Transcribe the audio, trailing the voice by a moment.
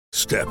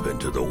Step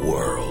into the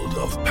world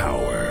of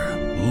power,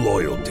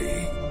 loyalty,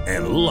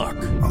 and luck.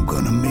 I'm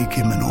gonna make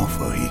him an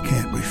offer he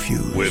can't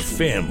refuse. With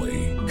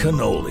family,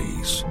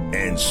 cannolis,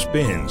 and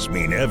spins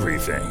mean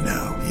everything.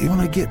 Now, you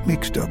wanna get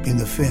mixed up in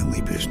the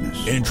family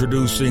business.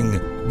 Introducing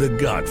The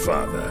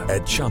Godfather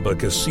at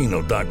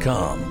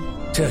ChumbaCasino.com.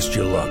 Test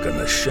your luck in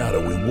the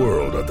shadowy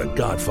world of The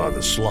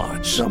Godfather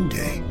slot.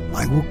 Someday,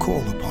 I will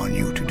call upon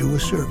you to do a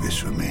service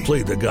for me.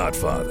 Play The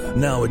Godfather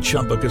now at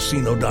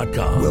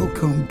ChumbaCasino.com.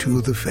 Welcome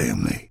to the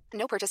family.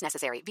 No purchase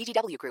necessary.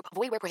 VGW Group.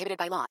 Void where prohibited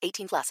by law.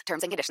 18 plus.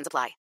 Terms and conditions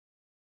apply.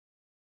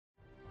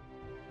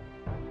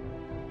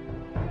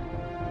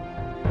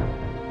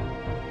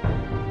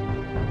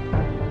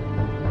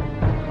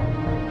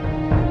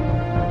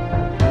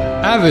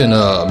 Having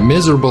a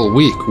miserable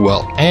week?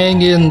 Well,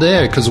 hang in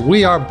there, because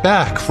we are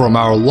back from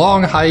our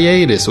long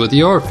hiatus with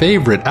your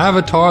favorite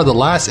Avatar: The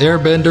Last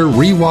Airbender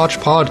rewatch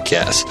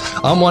podcast.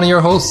 I'm one of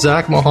your hosts,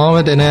 Zach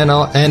Mohammed,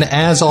 and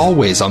as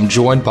always, I'm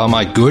joined by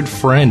my good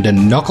friend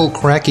and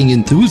knuckle-cracking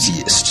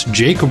enthusiast,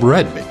 Jacob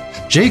Redman.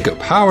 Jacob,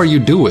 how are you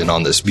doing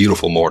on this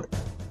beautiful morning?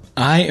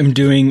 I am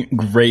doing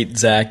great,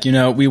 Zach. You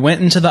know, we went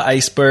into the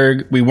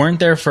iceberg. We weren't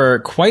there for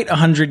quite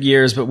 100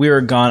 years, but we were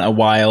gone a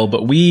while.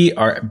 But we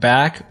are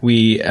back.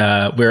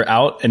 We're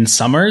out in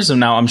summer, so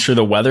now I'm sure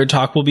the weather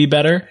talk will be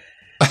better.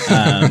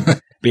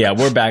 But yeah,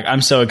 we're back.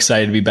 I'm so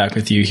excited to be back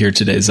with you here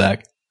today,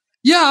 Zach.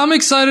 Yeah, I'm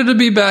excited to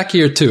be back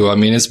here too. I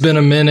mean, it's been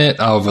a minute.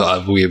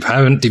 We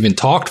haven't even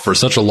talked for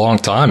such a long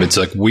time. It's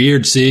like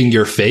weird seeing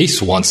your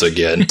face once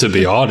again, to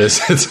be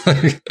honest. It's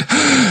like,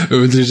 it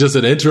was just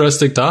an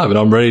interesting time, and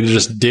I'm ready to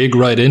just dig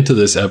right into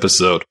this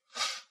episode.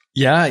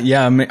 Yeah,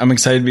 I'm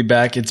excited to be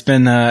back. It's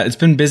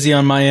been busy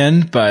on my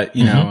end, but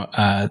you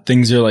know,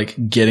 things are like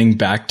getting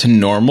back to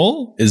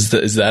normal. Is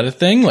that a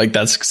thing? Like,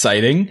 that's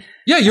exciting.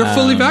 Yeah, you're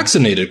fully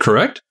vaccinated,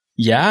 correct?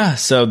 Yeah,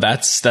 so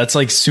that's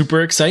like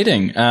super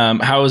exciting.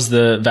 How is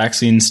the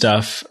vaccine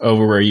stuff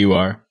over where you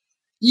are?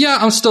 Yeah,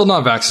 I'm still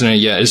not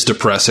vaccinated yet. It's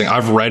depressing.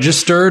 I've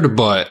registered,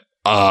 but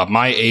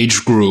my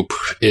age group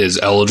is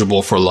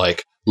eligible for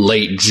like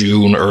late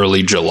June,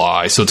 early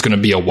July. So it's going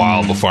to be a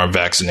while before I'm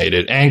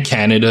vaccinated. And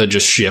Canada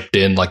just shipped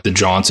in like the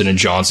Johnson &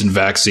 Johnson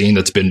vaccine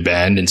that's been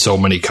banned in so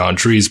many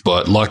countries.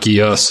 But lucky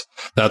us,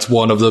 that's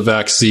one of the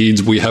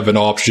vaccines we have an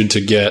option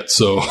to get.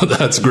 So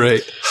that's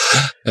great.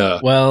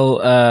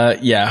 Well,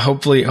 yeah,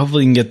 hopefully you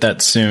can get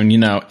that soon. You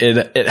know,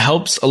 it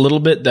helps a little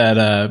bit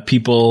that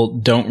people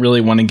don't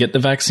really want to get the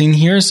vaccine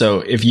here. So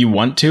if you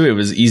want to, it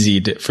was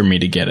easy for me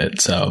to get it.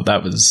 So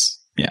that was,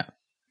 yeah.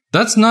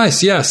 That's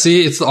nice. Yeah.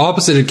 See, it's the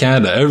opposite in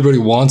Canada. Everybody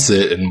wants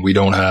it, and we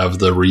don't have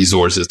the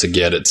resources to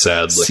get it,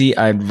 sadly. See,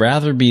 I'd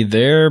rather be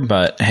there,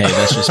 but hey,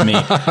 that's just me.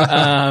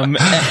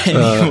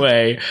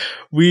 Anyway,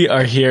 we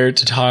are here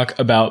to talk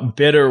about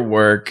Bitter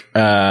Work,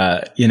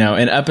 you know,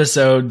 an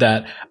episode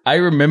that I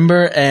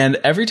remember, and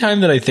every time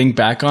that I think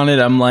back on it,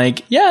 I'm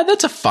like, yeah,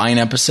 that's a fine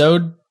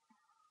episode.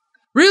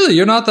 Really?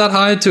 You're not that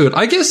high into it?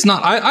 I guess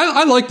not.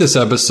 I like this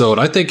episode.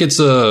 I think it's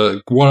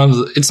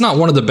it's not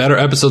one of the better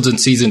episodes in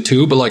season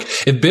 2, but like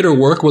if Bitter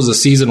Work was a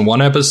season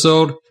 1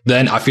 episode,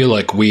 then I feel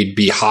like we'd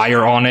be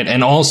higher on it.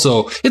 And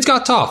also it's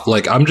got Toph.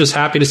 Like, I'm just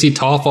happy to see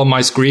Toph on my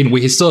screen.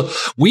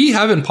 We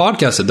haven't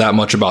podcasted that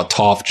much about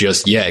Toph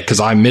just yet, because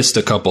I missed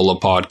a couple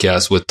of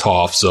podcasts with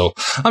Toph. So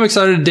I'm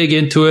excited to dig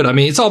into it. I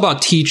mean, it's all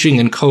about teaching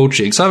and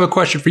coaching. So I have a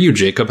question for you,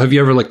 Jacob. Have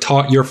you ever like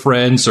taught your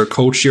friends or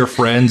coached your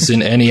friends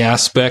in any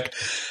aspect?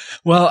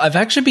 Well, I've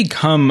actually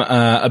become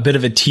a bit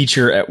of a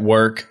teacher at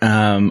work.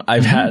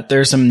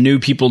 There's some new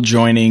people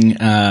joining,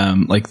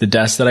 like the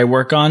desk that I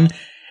work on.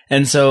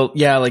 And so,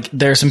 yeah, like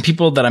there are some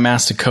people that I'm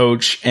asked to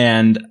coach,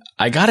 and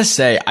I gotta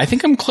say, I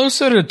think I'm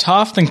closer to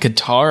Toph than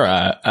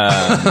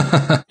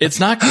Katara. It's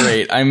not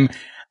great. I'm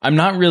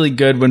not really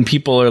good when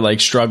people are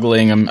like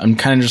struggling. I'm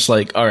kind of just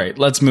like, all right,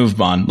 let's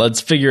move on. Let's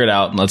figure it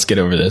out and let's get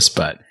over this.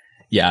 But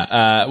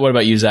yeah, what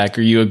about you, Zach?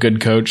 Are you a good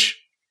coach?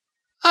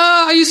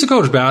 I used to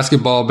coach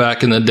basketball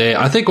back in the day.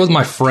 I think with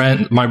my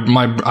friend,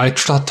 I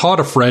taught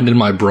a friend and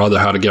my brother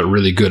how to get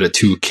really good at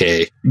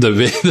 2K, the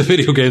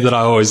video game that I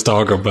always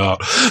talk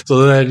about.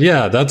 So then,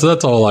 yeah, that's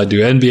all I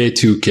do. NBA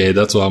 2K.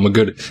 That's what I'm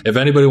good. If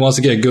anybody wants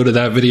to get good at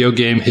that video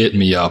game, hit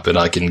me up and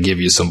I can give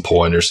you some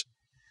pointers.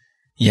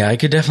 Yeah, I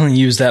could definitely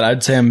use that.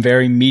 I'd say I'm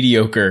very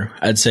mediocre.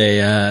 I'd say,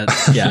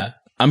 yeah,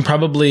 I'm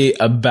probably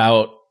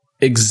about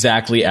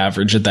exactly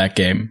average at that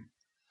game.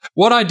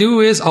 What I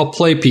do is I'll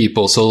play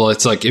people. So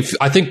it's like, if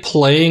I think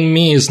playing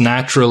me is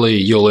naturally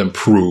you'll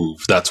improve.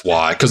 That's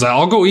why. Cause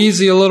I'll go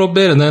easy a little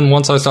bit. And then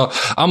once I start,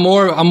 I'm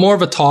more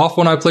of a Toph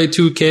when I play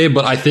 2K,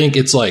 but I think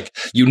it's like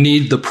you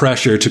need the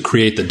pressure to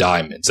create the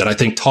diamonds. And I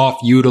think Toph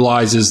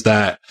utilizes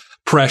that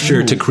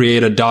pressure to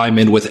create a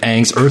diamond with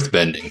Aang's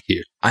earthbending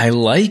here. I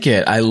like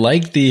it. I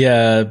like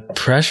the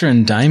pressure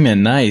and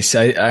diamond. Nice.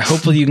 I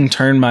hopefully you can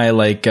turn my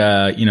like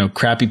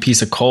crappy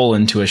piece of coal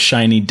into a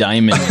shiny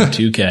diamond in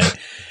 2K.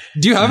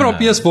 Do you have it on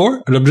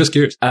PS4? I'm just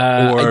curious.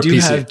 I do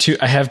PC?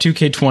 I have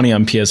 2K20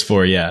 on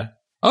PS4. Yeah.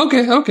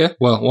 Okay.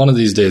 Well, one of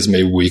these days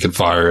maybe we can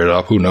fire it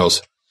up. Who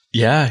knows?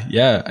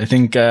 Yeah. I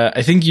think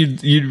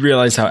you'd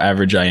realize how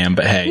average I am,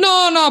 but hey.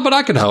 No, but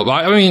I could help.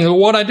 I mean,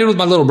 what I did with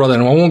my little brother,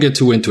 and I won't get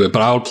too into it,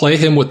 but I would play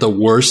him with the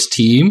worst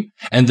team.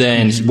 And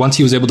then once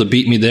he was able to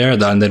beat me there,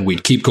 then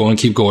we'd keep going.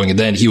 And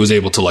then he was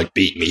able to like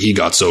beat me. He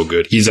got so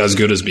good. He's as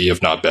good as me,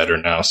 if not better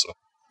now. So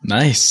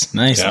nice.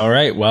 Yeah. All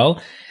right.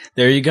 Well,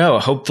 there you go.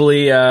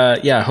 Hopefully,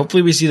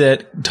 hopefully we see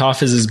that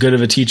Toph is as good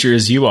of a teacher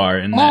as you are.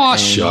 And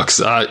shucks.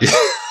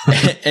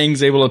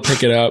 Aang's able to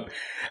pick it up.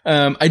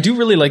 I do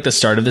really like the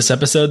start of this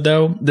episode,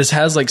 though. This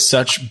has like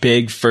such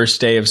big first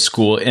day of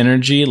school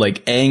energy.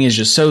 Like Aang is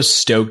just so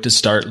stoked to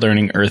start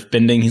learning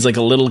earthbending. He's like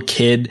a little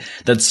kid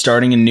that's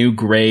starting a new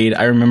grade.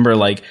 I remember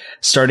like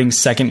starting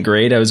second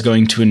grade, I was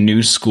going to a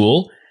new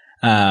school.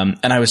 And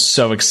I was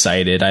so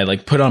excited. I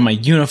like put on my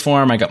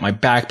uniform. I got my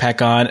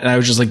backpack on and I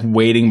was just like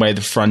waiting by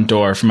the front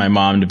door for my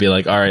mom to be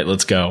like, all right,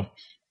 let's go.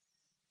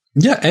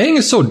 Yeah, Aang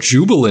is so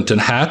jubilant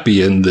and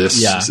happy in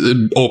this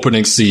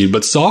opening scene,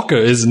 but Sokka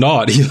is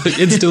not. He like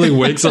instantly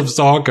wakes up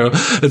Sokka,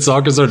 and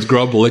Sokka starts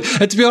grumbling.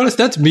 And to be honest,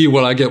 that's me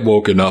when I get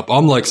woken up.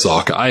 I'm like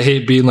Sokka. I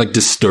hate being like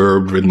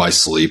disturbed in my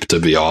sleep, to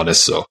be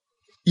honest. So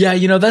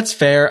yeah, that's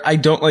fair. I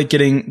don't like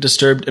getting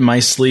disturbed in my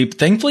sleep.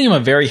 Thankfully, I'm a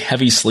very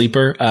heavy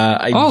sleeper.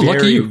 I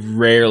very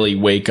rarely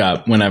wake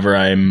up whenever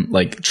I'm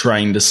like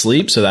trying to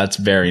sleep, so that's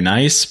very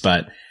nice.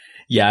 But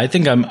yeah, I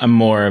think I'm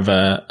more of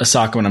a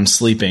Sokka when I'm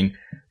sleeping.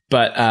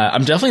 But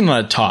I'm definitely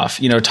not a Toph.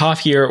 Toph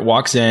here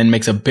walks in,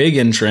 makes a big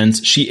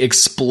entrance. She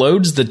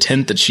explodes the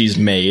tent that she's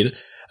made,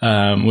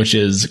 which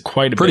is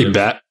quite a pretty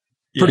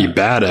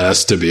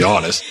badass, to be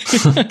honest.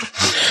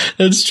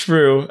 That's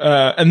true.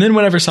 And then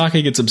whenever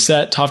Sokka gets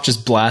upset, Toph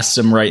just blasts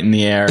him right in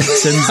the air,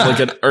 sends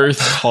like an earth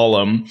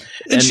column.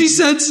 And she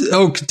sends,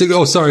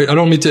 sorry, I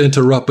don't mean to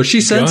interrupt, but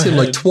she sends him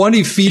like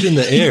 20 feet in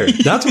the air.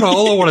 That's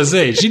all I want to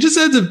say. She just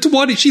sends him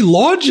 20, she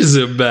launches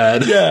him,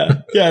 man.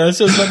 Yeah, that's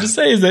what I was about to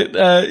say, is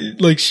that,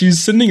 like,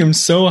 she's sending him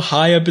so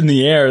high up in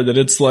the air that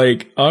it's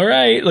like, all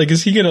right, like,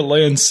 is he going to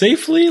land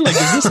safely? Like,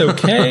 is this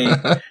okay?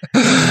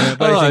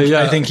 But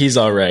I think he's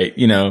all right,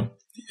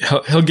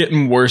 He'll get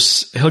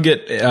worse. He'll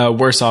get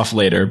worse off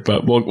later,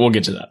 but we'll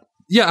get to that.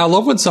 Yeah, I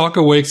love when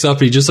Sokka wakes up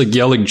and he's just like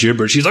yelling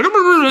gibberish. He's like, "You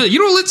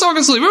don't let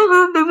Sokka sleep."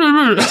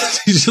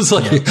 He's just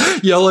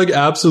like yelling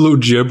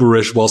absolute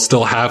gibberish while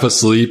still half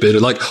asleep and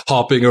like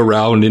hopping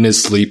around in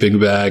his sleeping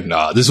bag.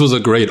 Nah, this was a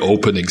great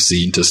opening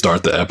scene to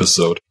start the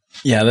episode.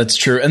 Yeah, that's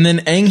true. And then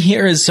Aang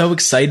here is so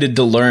excited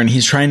to learn.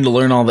 He's trying to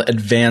learn all the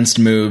advanced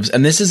moves.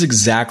 And this is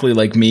exactly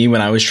like me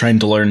when I was trying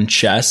to learn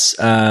chess,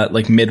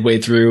 like midway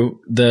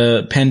through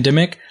the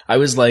pandemic. I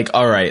was like,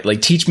 all right,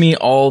 like teach me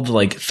all the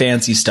like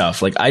fancy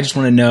stuff. Like I just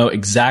want to know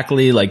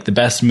exactly like the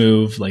best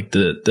move, like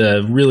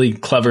the really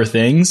clever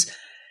things.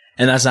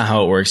 And that's not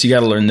how it works. You got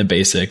to learn the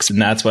basics.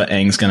 And that's what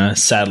Aang's going to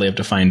sadly have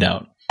to find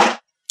out.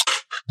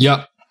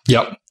 Yep.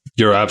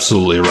 You're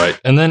absolutely right.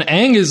 And then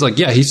Aang is like,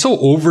 he's so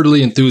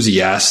overly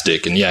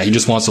enthusiastic. And he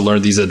just wants to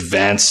learn these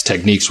advanced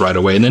techniques right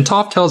away. And then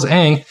Toph tells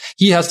Aang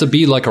he has to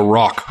be like a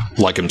rock,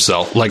 like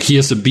himself. Like he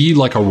has to be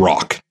like a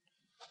rock.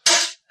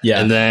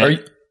 Yeah. And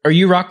then are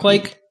you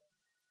rock-like?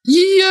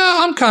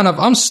 Yeah,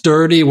 I'm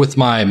sturdy with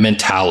my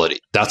mentality.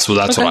 That's what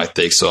I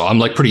think. So I'm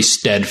like pretty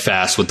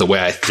steadfast with the way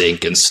I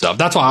think and stuff.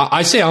 That's why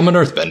I say I'm an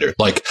earthbender.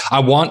 Like I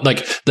want,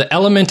 like the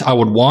element I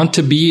would want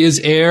to be is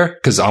air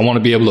because I want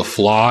to be able to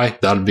fly.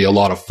 That would be a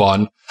lot of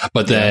fun.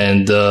 But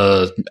then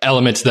the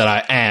element that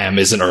I am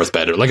is an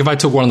earthbender. Like if I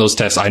took one of those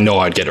tests, I know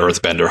I'd get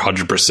earthbender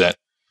 100%.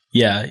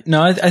 Yeah,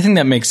 no, I think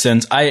that makes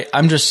sense.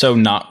 I'm just so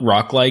not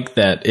rock-like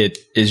that it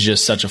is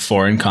just such a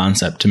foreign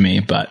concept to me,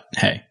 but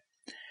hey.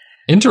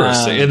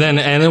 Interesting. And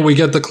then we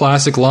get the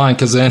classic line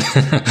because then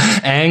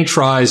Aang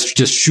tries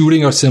just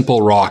shooting a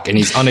simple rock and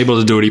he's unable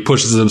to do it. He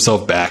pushes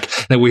himself back.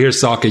 And then we hear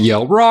Sokka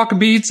yell, "Rock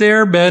beats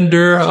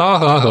airbender."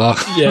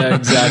 Yeah,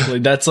 exactly.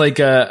 That's like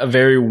a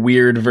very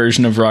weird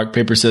version of rock,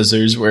 paper,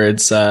 scissors where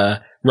it's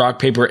rock,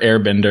 paper,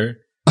 airbender.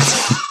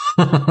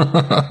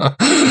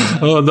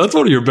 Oh, that's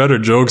one of your better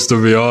jokes,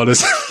 to be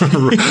honest.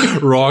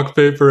 Rock,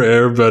 paper,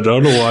 airbender. I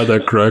don't know why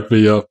that cracked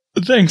me up.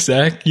 Thanks,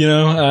 Zach.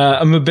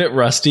 I'm a bit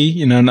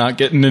rusty, not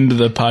getting into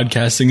the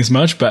podcasting as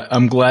much, but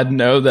I'm glad to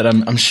know that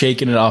I'm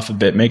shaking it off a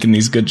bit, making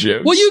these good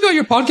jokes. Well, you got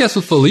your podcast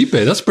with Felipe.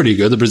 That's pretty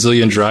good. The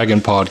Brazilian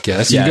Dragon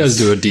podcast. Yes. You guys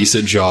do a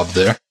decent job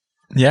there.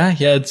 Yeah,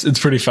 it's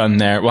pretty fun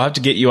there. We'll have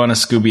to get you on a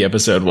Scooby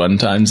episode one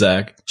time,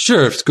 Zach.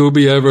 Sure, if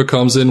Scooby ever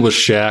comes in with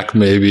Shaq,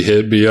 maybe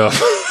hit me up.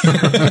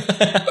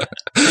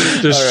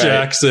 Just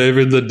right. Shaq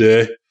saving the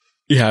day.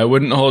 Yeah, I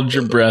wouldn't hold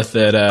your breath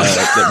that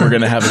we're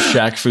going to have a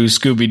Shaq Fu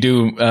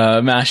Scooby-Doo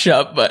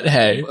mashup, but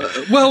hey.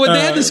 Well, when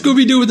they had the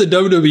Scooby-Doo with the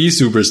WWE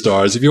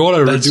superstars, if you want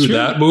to redo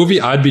that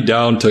movie, I'd be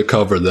down to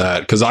cover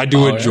that, because I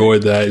do enjoy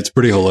that. It's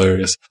pretty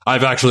hilarious.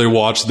 I've actually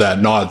watched that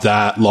not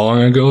that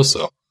long ago,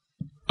 so.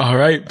 All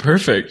right,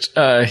 perfect.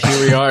 Here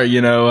we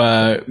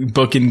are,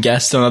 booking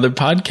guests on other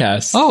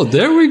podcasts. Oh,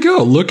 there we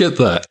go. Look at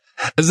that.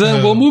 And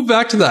then we'll move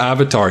back to the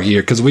Avatar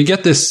here because we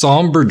get this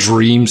somber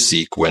dream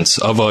sequence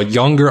of a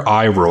younger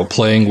Iroh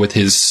playing with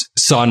his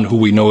son who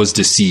we know is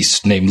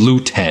deceased named Lu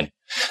Ten.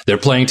 they're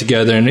playing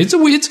together, and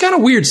it's kind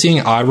of weird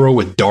seeing Iroh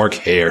with dark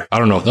hair. I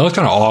don't know. That was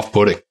kind of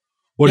off-putting.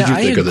 What did you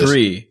think of this? I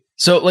agree.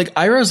 So, like,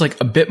 Iroh's, like,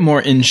 a bit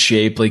more in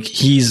shape. Like,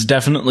 he's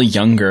definitely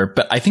younger,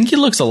 but I think he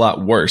looks a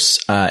lot worse.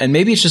 And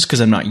maybe it's just because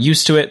I'm not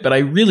used to it, but I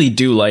really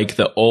do like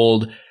the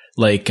old,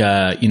 like,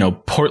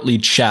 portly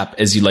chap,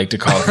 as you like to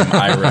call him,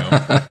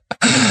 Iroh.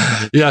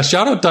 Yeah,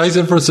 shout out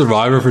Tyson for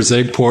Survivor for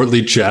saying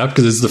portly chap,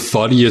 because it's the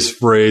funniest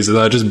phrase, and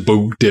I just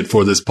booked it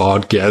for this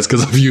podcast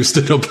because I've used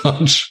it a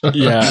bunch.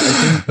 Yeah,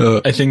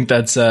 I think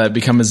that's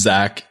become a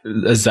Zach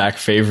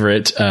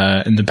favorite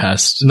in the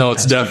past. No,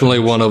 it's definitely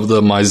one of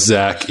my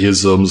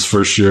Zach-isms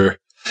for sure.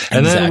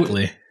 And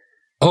exactly.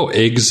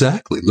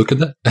 Exactly. Look at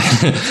that.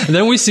 And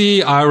then we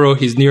see Iroh,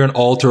 he's near an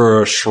altar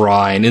or a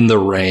shrine in the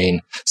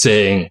rain,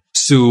 saying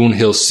soon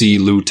he'll see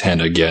Lu Ten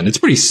again. It's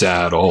pretty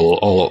sad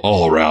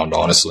all around,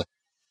 honestly.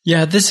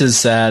 Yeah, this is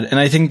sad, and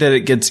I think that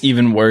it gets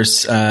even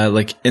worse,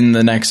 like, in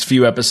the next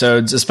few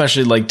episodes,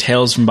 especially, like,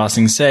 Tales from Ba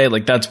Sing Se.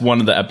 Like, that's one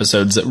of the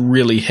episodes that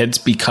really hits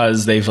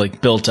because they've, like,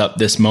 built up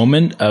this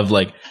moment of,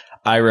 like,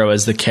 Iroh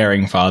as the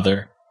caring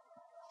father.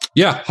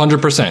 Yeah,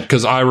 100%,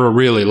 because Iroh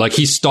really, like,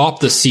 he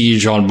stopped the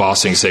siege on Ba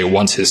Sing Se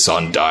once his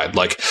son died.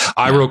 Like,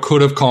 Iroh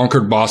could have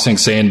conquered Ba Sing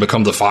Se and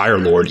become the Fire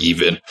Lord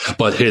even,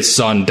 but his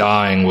son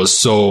dying was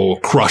so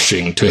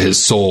crushing to his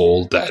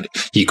soul that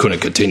he couldn't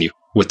continue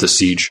with the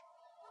siege.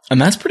 And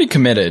that's pretty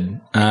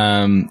committed.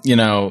 That's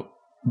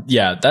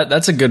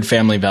a good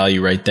family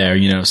value right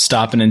there.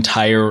 Stop an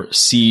entire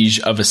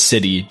siege of a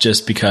city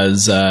just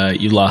because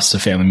you lost a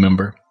family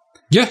member.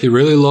 Yeah, he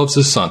really loves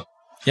his son.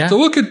 Yeah. So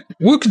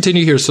we'll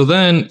continue here. So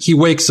then he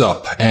wakes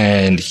up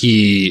and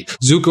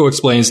Zuko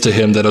explains to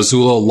him that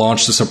Azula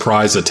launched a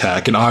surprise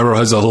attack, and Iroh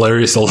has a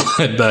hilarious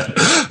line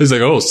that he's like,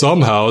 "Oh,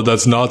 somehow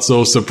that's not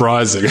so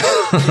surprising."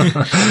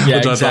 Yeah,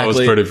 which I thought was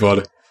pretty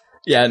funny.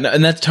 Yeah,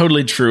 and that's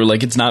totally true.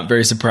 Like, it's not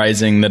very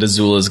surprising that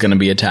Azula is going to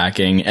be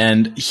attacking.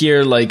 And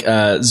here, like,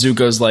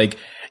 Zuko's like,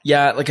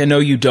 yeah, like, I know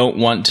you don't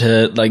want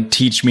to, like,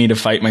 teach me to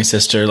fight my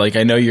sister. Like,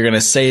 I know you're going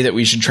to say that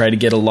we should try to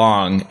get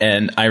along.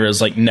 And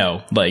Iroh's like,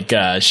 no, like,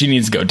 she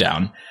needs to go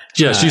down.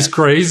 Yeah, she's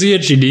crazy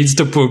and she needs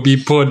to be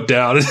put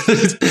down.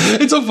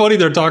 It's so funny.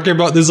 They're talking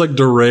about this, like,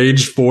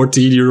 deranged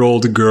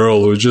 14-year-old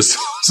girl who's just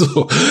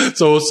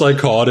so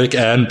psychotic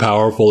and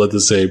powerful at the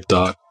same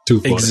time. Too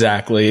funny.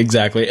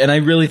 Exactly. And I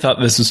really thought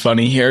this was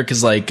funny here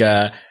because, like,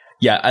 I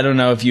don't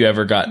know if you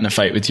ever got in a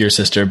fight with your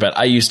sister, but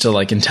I used to,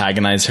 like,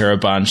 antagonize her a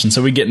bunch. And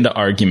so we get into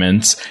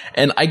arguments,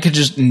 and I could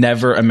just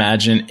never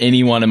imagine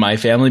anyone in my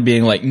family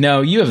being like,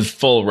 no, you have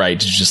full right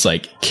to just,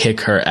 like, kick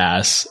her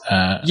ass.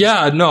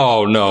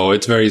 No,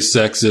 it's very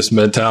sexist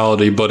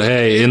mentality. But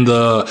hey, in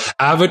the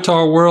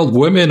Avatar world,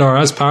 women are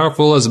as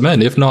powerful as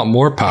men, if not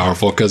more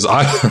powerful. Because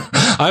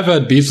I've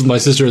had beefs with my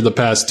sister in the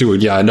past too,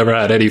 and I never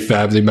had any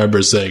family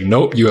members saying,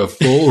 nope, you have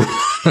full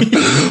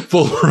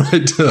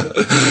right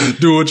to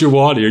do what you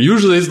want here.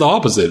 Usually it's the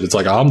opposite. It's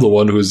like I'm the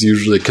one who's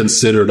usually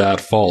considered at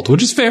fault,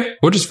 which is fair.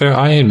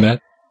 I ain't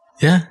mad.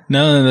 Yeah,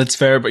 no, that's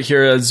fair. But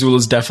here,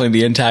 Azula's definitely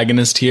the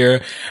antagonist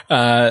here.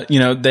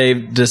 They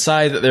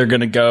decide that they're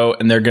going to go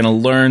and they're going to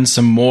learn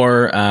some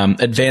more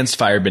advanced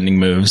firebending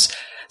moves.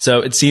 So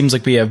it seems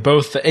like we have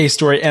both the A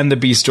story and the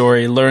B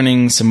story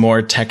learning some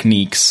more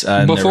techniques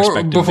in their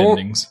respective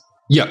bendings.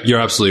 Yeah, you're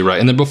absolutely right.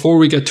 And then before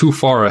we get too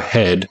far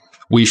ahead,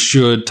 we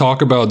should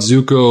talk about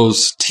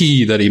Zuko's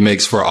tea that he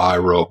makes for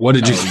Iroh. What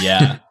did you think?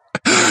 Yeah.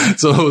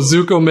 So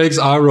Zuko makes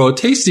Iroh a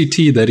tasty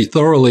tea that he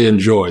thoroughly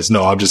enjoys.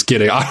 No, I'm just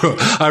kidding.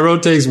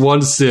 Iroh takes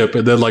one sip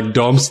and then, like,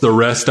 dumps the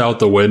rest out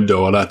the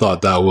window. And I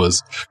thought that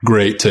was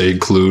great to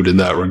include in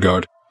that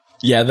regard.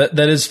 Yeah, that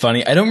is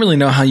funny. I don't really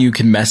know how you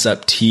can mess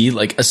up tea.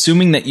 Like,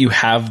 assuming that you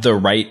have the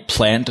right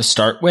plant to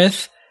start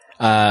with,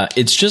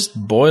 it's just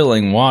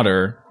boiling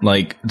water.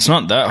 Like, it's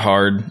not that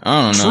hard.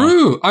 I don't know.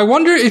 True. I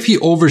wonder if he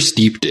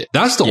oversteeped it.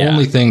 That's the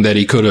only thing that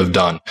he could have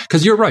done.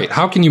 Because you're right.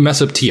 How can you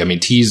mess up tea? I mean,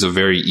 tea is a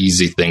very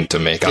easy thing to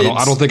make.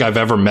 I don't think I've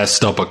ever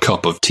messed up a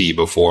cup of tea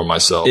before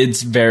myself.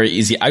 It's very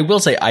easy. I will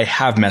say I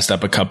have messed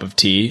up a cup of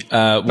tea.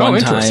 One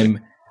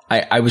time,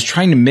 I was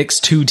trying to mix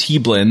 2 tea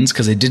blends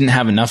because I didn't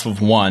have enough of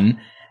one,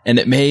 and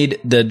it made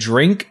the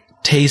drink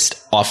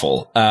taste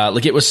awful.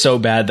 Like, it was so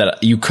bad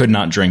that you could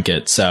not drink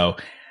it. So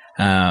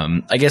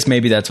I guess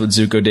maybe that's what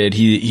Zuko did.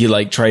 He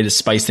like tried to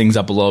spice things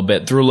up a little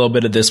bit, threw a little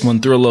bit of this one,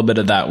 threw a little bit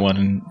of that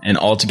one, and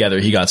altogether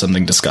he got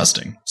something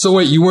disgusting. So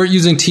wait, you weren't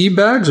using tea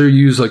bags, or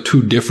you used like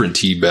 2 different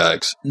tea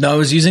bags? No, I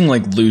was using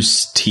like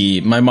loose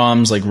tea. My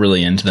mom's like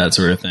really into that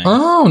sort of thing.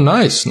 Oh,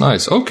 nice.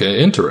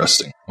 Okay,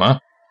 interesting. Wow.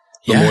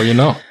 The more you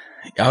know.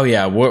 Oh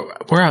yeah,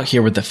 we're out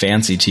here with the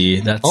fancy tea.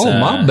 That's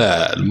my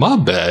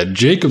bad.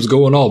 Jacob's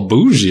going all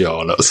bougie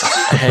on us.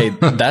 Hey,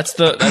 that's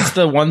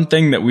the one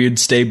thing that we'd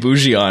stay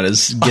bougie on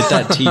is get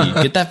that tea,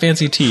 get that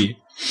fancy tea.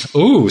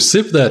 Ooh,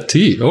 sip that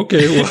tea.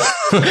 Okay, well,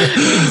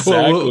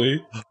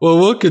 exactly.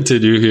 We'll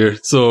continue here.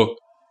 So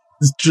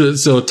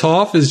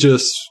Toph is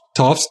just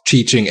Toph's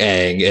teaching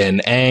Aang,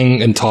 and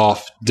Aang and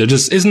Toph,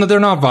 they're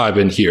not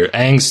vibing here.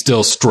 Aang's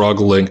still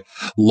struggling,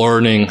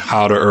 learning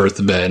how to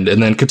earthbend,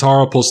 and then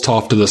Katara pulls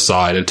Toph to the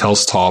side and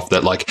tells Toph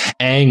that, like,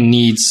 Aang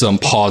needs some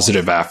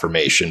positive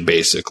affirmation,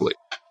 basically.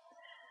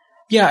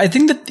 Yeah, I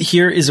think that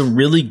here is a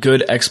really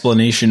good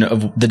explanation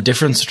of the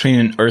difference between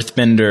an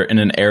earthbender and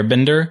an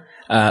airbender.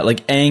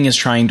 Like, Aang is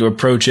trying to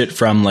approach it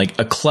from, like,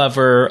 a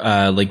clever,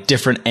 like,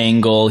 different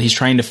angle. He's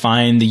trying to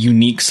find the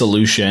unique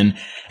solution.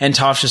 And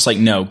Toph's just like,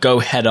 no, go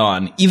head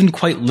on. Even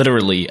quite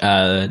literally,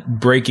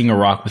 breaking a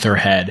rock with her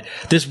head.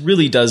 This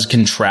really does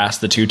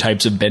contrast the two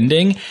types of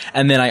bending.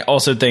 And then I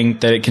also think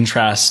that it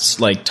contrasts,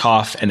 like,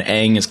 Toph and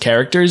Aang as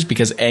characters,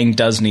 because Aang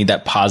does need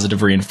that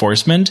positive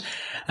reinforcement.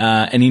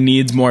 And he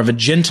needs more of a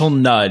gentle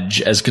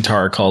nudge, as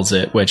Katara calls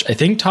it, which I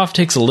think Toph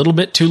takes a little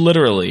bit too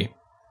literally.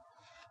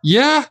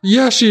 Yeah,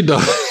 she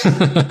does.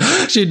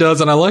 She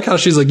does. And I like how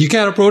she's like, you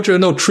can't approach her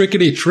with no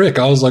trickety trick.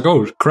 I was like,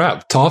 oh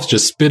crap, Toph's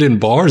just spitting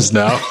bars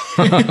now.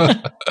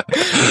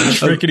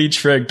 Trickety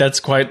trick.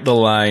 That's quite the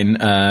line.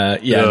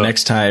 Yeah.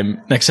 Next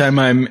time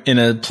I'm in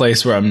a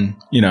place where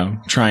I'm,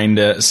 trying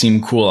to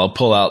seem cool, I'll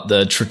pull out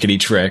the trickety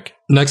trick.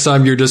 Next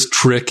time you're just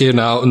tricking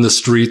out in the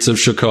streets of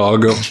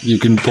Chicago, you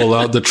can pull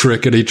out the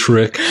trickety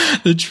trick.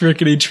 The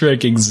trickety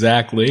trick.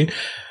 Exactly.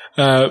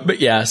 But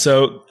yeah,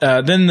 so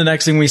then the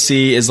next thing we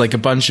see is like a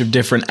bunch of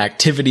different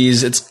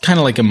activities. It's kind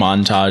of like a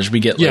montage. We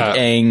get like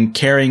Aang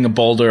carrying a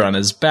boulder on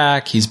his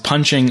back. He's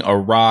punching a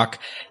rock.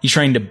 He's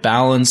trying to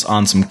balance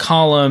on some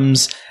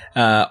columns.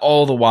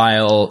 All the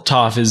while,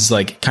 Toph is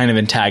like kind of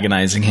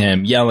antagonizing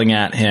him, yelling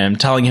at him,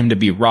 telling him to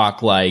be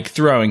rock-like,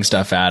 throwing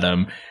stuff at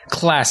him.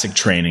 Classic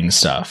training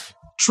stuff.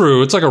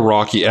 True, it's like a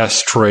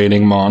Rocky-esque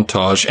training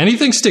montage.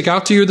 Anything stick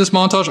out to you in this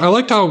montage? I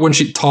liked how when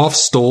Toph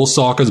stole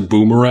Sokka's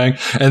boomerang,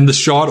 and the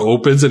shot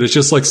opens, and it's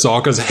just like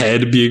Sokka's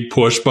head being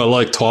pushed by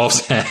like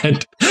Toph's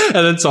hand,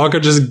 and then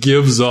Sokka just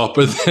gives up,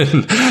 and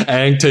then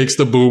Aang takes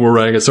the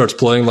boomerang and starts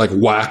playing like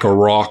whack a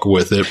rock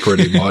with it,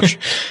 pretty much.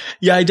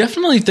 Yeah, I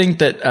definitely think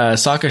that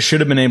Sokka should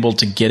have been able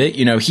to get it.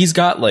 He's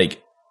got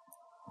like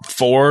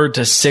 4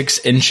 to 6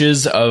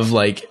 inches of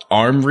like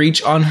arm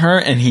reach on her,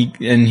 and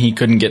he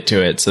couldn't get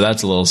to it. So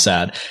that's a little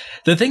sad.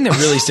 The thing that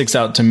really sticks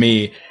out to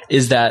me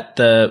is that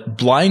the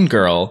blind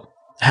girl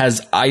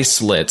has eye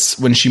slits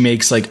when she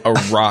makes like a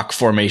rock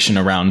formation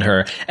around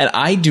her. And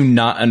I do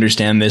not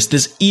understand this.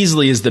 This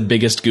easily is the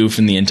biggest goof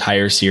in the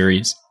entire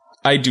series.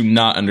 I do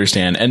not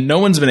understand. And no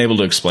one's been able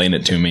to explain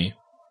it to me.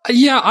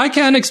 Yeah, I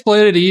can't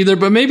explain it either,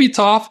 but maybe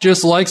Toph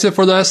just likes it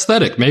for the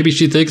aesthetic. Maybe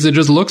she thinks it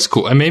just looks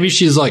cool. And maybe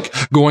she's like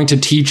going to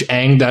teach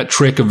Aang that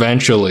trick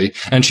eventually,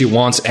 and she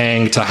wants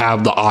Aang to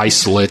have the eye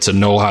slits and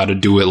know how to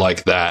do it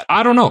like that.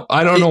 I don't know.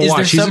 I don't know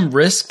why. Is there some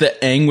risk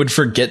that Aang would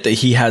forget that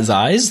he has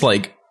eyes?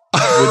 Like,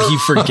 would he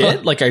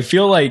forget? Like, I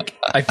feel like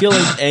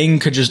Aang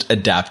could just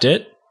adapt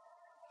it.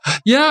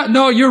 Yeah,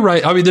 no, you're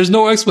right. I mean, there's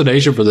no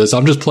explanation for this.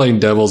 I'm just playing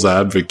devil's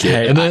advocate.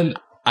 Hey, and then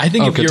I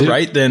think if you're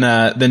right, then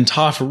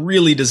Toph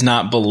really does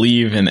not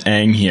believe in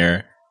Aang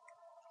here.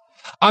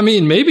 I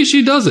mean, maybe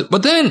she doesn't,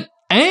 but then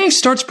Aang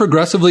starts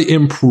progressively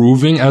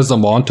improving as the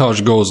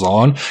montage goes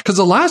on, because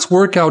the last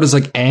workout is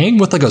like Aang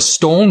with like a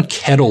stone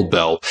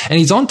kettlebell, and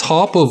he's on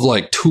top of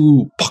like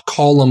 2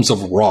 columns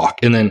of rock,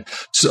 and then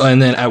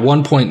at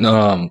one point,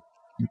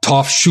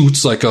 Toph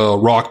shoots like a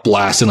rock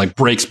blast and like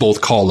breaks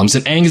both columns,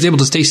 and Aang is able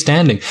to stay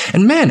standing.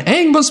 And man,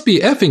 Aang must be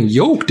effing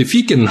yoked if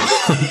he can,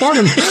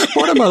 pardon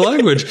my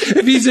language,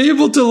 if he's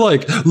able to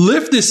like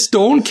lift this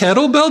stone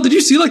kettlebell. Did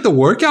you see like the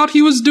workout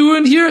he was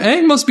doing here?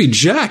 Aang must be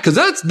jacked, because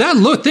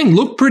that thing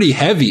looked pretty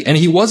heavy, and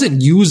he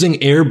wasn't using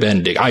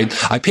airbending.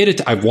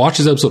 I've watched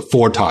this episode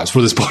 4 times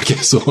for this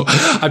podcast, so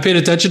I paid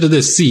attention to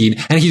this scene,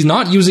 and he's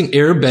not using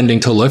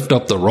airbending to lift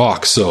up the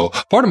rock. So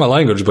pardon my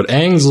language, but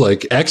Aang's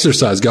like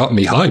exercise got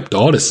me hyped,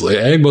 honestly.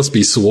 Aang must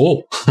be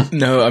swole.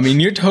 No, I mean,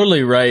 you're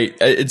totally right.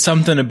 It's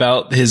something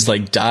about his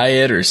like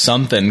diet or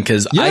something,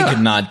 because I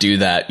could not do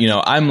that.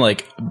 I'm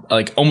like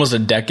almost a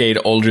decade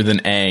older than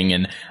Aang,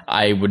 and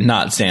I would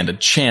not stand a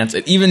chance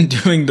at even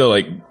doing the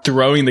like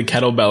throwing the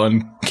kettlebell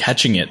and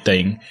catching it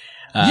thing.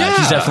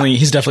 He's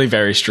definitely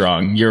very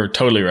strong. You're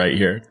totally right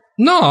here.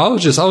 No, I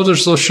was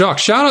just so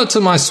shocked. Shout out to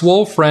my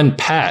swole friend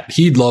Pat.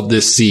 He'd love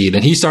this scene,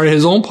 and he started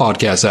his own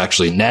podcast,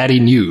 actually, Natty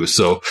News.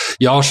 So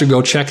y'all should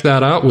go check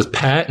that out with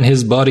Pat and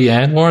his buddy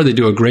Anwar. They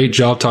do a great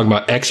job talking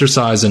about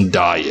exercise and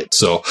diet.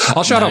 So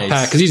I'll shout out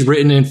Pat, because he's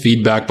written in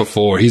feedback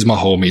before. He's my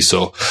homie,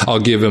 so I'll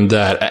give him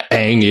that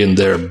Aang in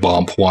there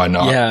bump. Why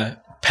not? Yeah.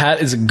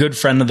 Pat is a good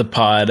friend of the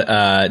pod.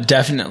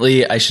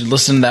 Definitely, I should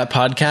listen to that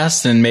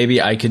podcast, and maybe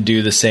I could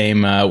do the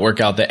same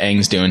workout that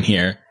Aang's doing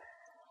here.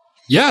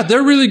 Yeah,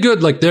 they're really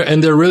good. Like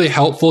they're really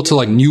helpful to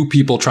like new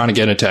people trying to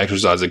get into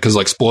exercising. Because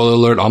like, spoiler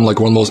alert, I'm like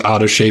one of those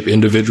out of shape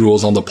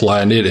individuals on the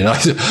planet, and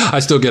I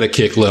still get a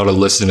kick out of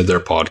listening to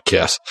their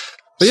podcast.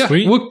 But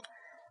yeah,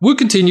 we'll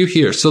continue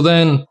here. So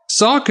then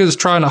Sokka's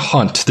trying to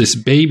hunt this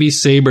baby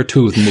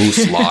saber-toothed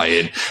moose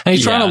lion, and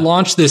he's trying to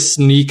launch this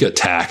sneak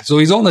attack. So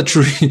he's on the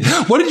tree.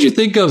 What did you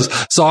think of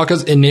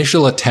Sokka's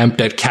initial attempt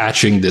at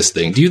catching this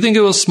thing? Do you think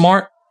it was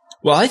smart?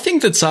 Well, I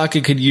think that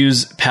Sokka could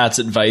use Pat's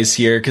advice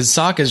here because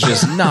Sokka's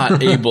just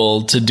not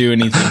able to do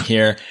anything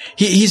here.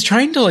 He's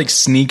trying to like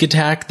sneak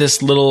attack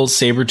this little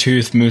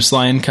saber-toothed moose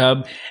lion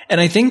cub. And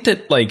I think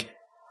that like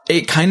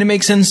it kind of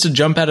makes sense to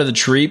jump out of the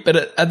tree.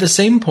 But at the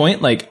same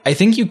point, like I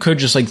think you could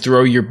just like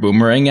throw your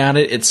boomerang at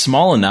it. It's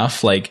small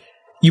enough. Like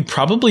you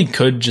probably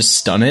could just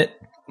stun it.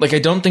 Like I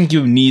don't think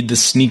you need the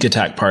sneak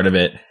attack part of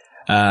it.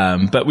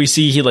 But we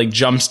see he like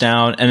jumps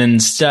down and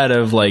instead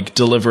of like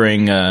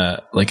delivering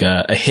a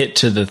hit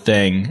to the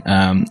thing,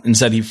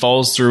 instead he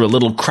falls through a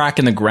little crack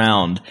in the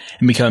ground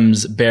and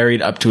becomes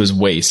buried up to his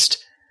waist,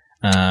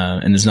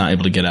 and is not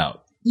able to get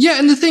out. Yeah.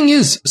 And the thing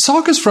is,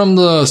 Sokka's from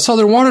the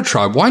Southern Water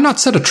Tribe. Why not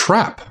set a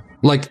trap?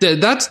 Like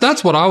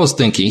that's what I was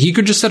thinking. He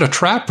could just set a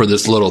trap for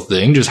this little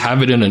thing, just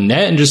have it in a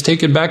net and just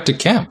take it back to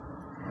camp.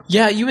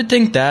 Yeah. You would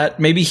think that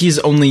maybe he's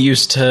only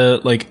used to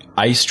like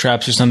ice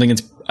traps or something.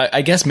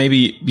 I guess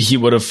maybe he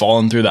would have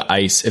fallen through the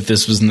ice if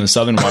this was in the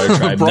Southern Water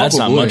Tribe. That's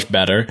not much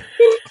better.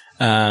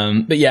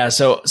 But yeah,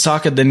 so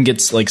Sokka then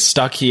gets like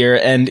stuck here,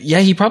 and yeah,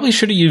 he probably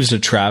should have used a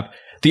trap.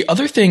 The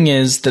other thing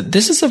is that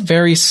this is a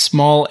very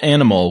small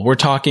animal. We're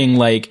talking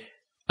like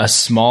a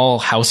small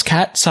house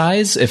cat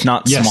size, if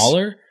not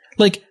smaller.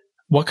 Like,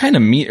 what kind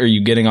of meat are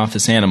you getting off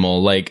this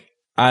animal? Like,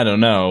 I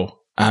don't know.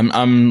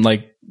 I'm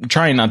like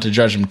trying not to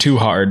judge him too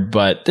hard,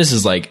 but this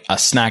is like a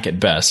snack at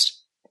best.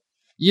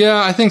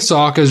 Yeah, I think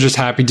Sokka is just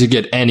happy to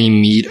get any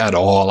meat at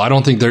all. I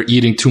don't think they're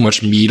eating too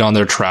much meat on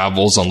their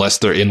travels unless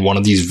they're in one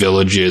of these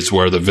villages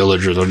where the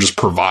villagers are just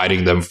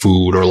providing them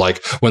food, or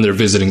like when they're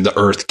visiting the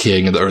Earth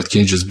King and the Earth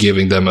King's just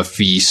giving them a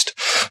feast.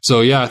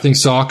 So yeah, I think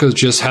Sokka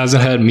just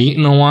hasn't had meat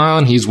in a while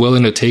and he's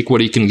willing to take what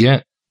he can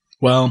get.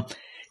 Well,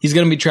 he's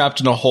going to be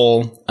trapped in a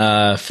hole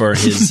for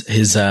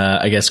his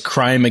I guess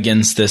crime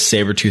against this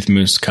saber-toothed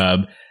moose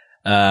cub.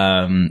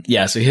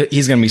 So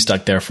he's going to be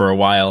stuck there for a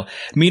while.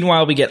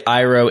 Meanwhile, we get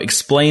Iroh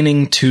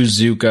explaining to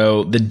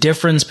Zuko the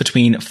difference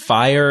between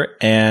fire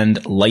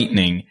and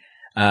lightning.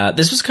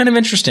 This was kind of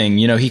interesting.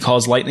 You know, he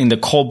calls lightning the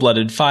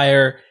cold-blooded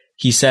fire.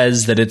 He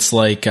says that it's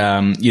like,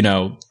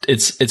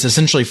 it's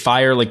essentially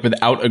fire, like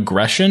without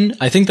aggression.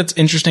 I think that's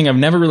interesting. I've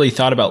never really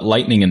thought about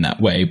lightning in that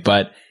way,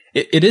 but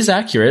it is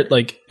accurate.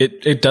 Like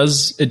it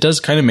does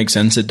kind of make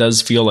sense. It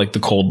does feel like the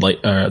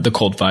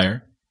cold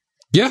fire.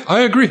 Yeah, I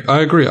agree.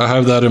 I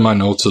have that in my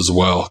notes as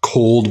well.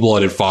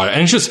 Cold-blooded fire.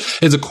 And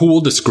it's a cool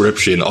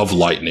description of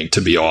lightning,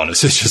 to be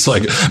honest. It's just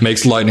like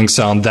makes lightning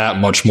sound that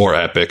much more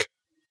epic.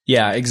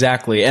 Yeah,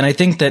 exactly. And I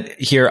think that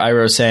here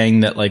Iroh's saying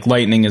that like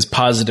lightning is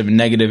positive and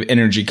negative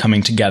energy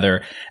coming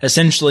together,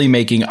 essentially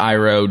making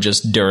Iroh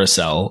just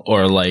Duracell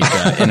or like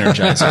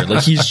Energizer.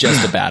 Like he's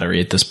just a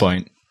battery at this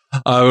point.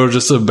 Iroh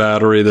just a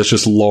battery that's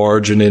just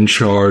large and in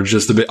charge.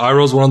 Just a bit.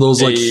 Iroh's one of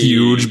those like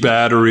huge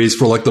batteries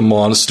for like the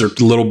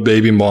little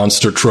baby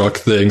monster truck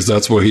things.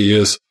 That's what he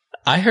is.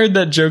 I heard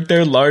that joke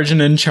there, large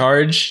and in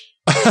charge.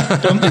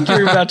 Don't think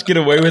you're about to get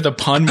away with a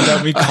pun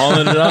without me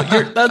calling it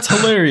out. That's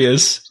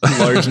hilarious.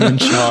 Large and in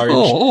charge.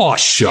 Oh,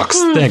 shucks.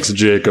 Thanks,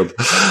 Jacob.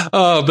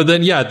 But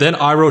then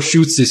Iroh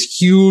shoots this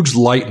huge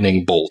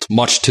lightning bolt,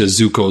 much to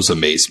Zuko's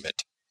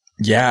amazement.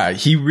 Yeah,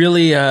 he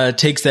really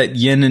takes that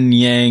yin and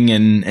yang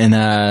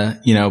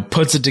and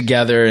puts it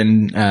together,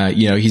 and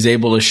he's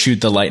able to shoot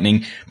the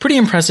lightning. Pretty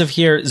impressive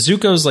here.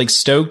 Zuko's like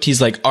stoked.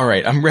 He's like, all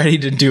right, I'm ready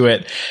to do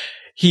it.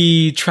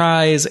 He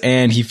tries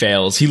and he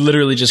fails. He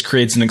literally just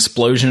creates an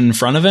explosion in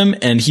front of him,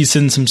 and he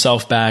sends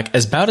himself back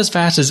about as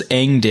fast as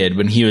Aang did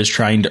when he was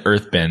trying to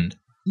earthbend.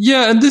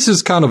 Yeah, and this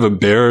is kind of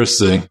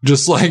embarrassing.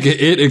 Just like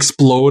it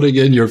exploding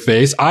in your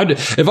face.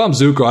 If I'm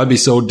Zuko, I'd be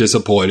so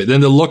disappointed.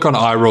 Then the look on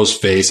Iroh's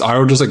face,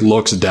 Iroh just like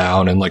looks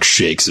down and like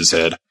shakes his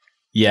head.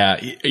 Yeah.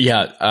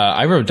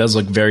 Iroh does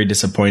look very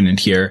disappointed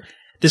here.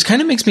 This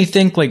kind of makes me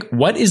think, like,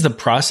 what is the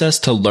process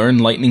to learn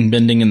lightning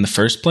bending in the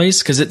first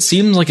place? Because it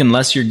seems like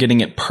unless you're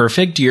getting it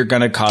perfect, you're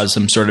going to cause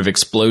some sort of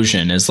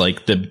explosion as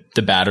like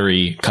the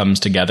battery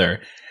comes together.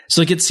 So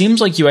like it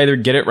seems like you either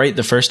get it right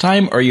the first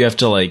time or you have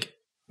to like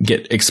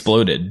get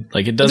exploded.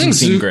 Like it doesn't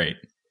seem great.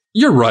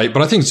 You're right,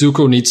 but I think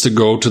Zuko needs to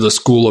go to the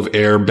school of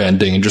air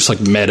bending and just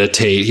like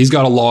meditate. He's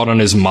got a lot on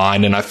his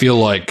mind, and I feel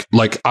like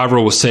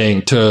Iroh was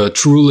saying, to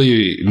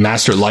truly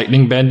master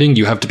lightning bending,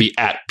 you have to be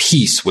at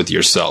peace with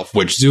yourself,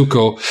 which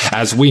Zuko,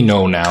 as we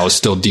know now, is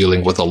still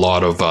dealing with a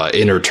lot of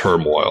inner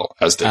turmoil,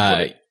 as they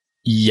put it.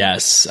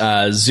 Yes,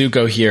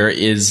 Zuko here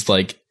is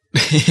like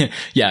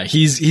yeah,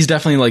 he's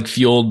definitely like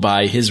fueled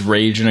by his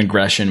rage and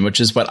aggression, which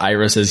is what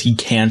Iroh says he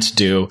can't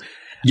do.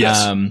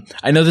 Yes.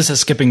 I know this is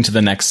skipping to the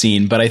next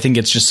scene, but I think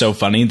it's just so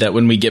funny that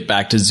when we get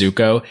back to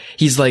Zuko,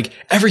 he's like,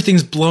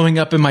 everything's blowing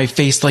up in my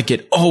face like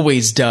it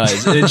always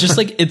does. And it's just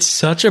like, it's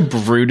such a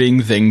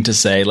brooding thing to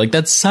say. Like,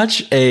 that's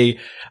such a,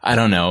 I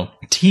don't know,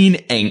 teen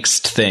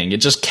angst thing. It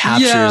just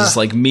captures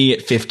like me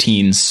at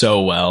 15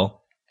 so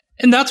well.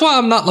 And that's why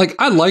I'm not like,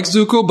 I like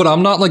Zuko, but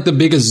I'm not like the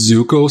biggest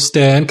Zuko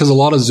stan, because a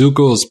lot of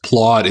Zuko's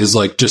plot is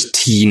like just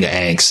teen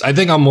angst. I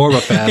think I'm more of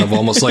a fan of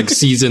almost like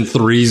season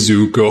 3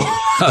 Zuko.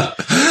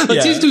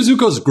 Season 2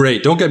 Zuko's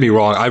great. Don't get me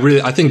wrong.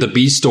 I think the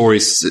B story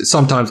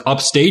sometimes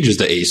upstages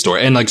the A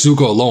story. And like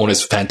Zuko alone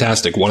is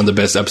fantastic. One of the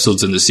best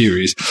episodes in the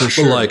series. For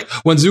sure. But like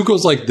when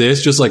Zuko's like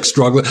this, just like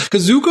struggling,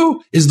 because Zuko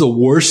is the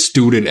worst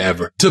student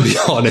ever, to be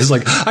honest.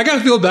 Like I kind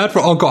of feel bad for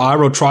Uncle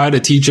Iroh trying to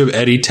teach him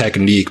any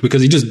technique,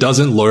 because he just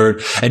doesn't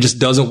learn and just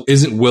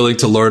isn't willing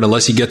to learn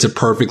unless he gets it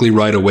perfectly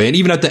right away. And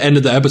even at the end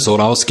of the episode,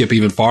 I'll skip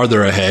even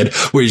farther ahead,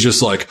 where he's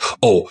just like,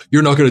 oh,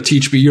 you're not going to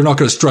teach me, you're not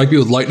going to strike me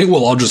with lightning,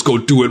 well, I'll just go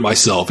do it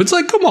myself. It's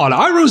like, come on,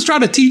 Iroh's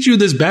trying to teach you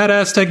this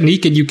badass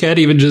technique and you can't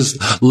even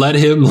just let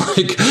him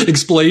like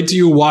explain to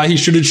you why he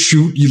shouldn't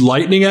shoot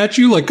lightning at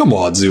you. Like, come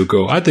on,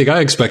 Zuko. I think I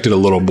expected a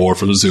little more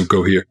from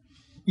Zuko here.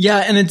 Yeah,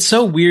 and it's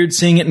so weird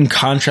seeing it in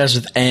contrast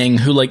with Aang,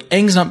 who like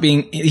he's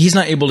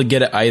not able to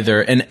get it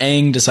either, and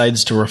Aang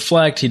decides to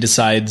reflect. He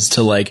decides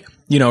to like,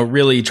 you know,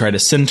 really try to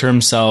center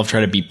himself,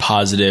 try to be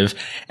positive,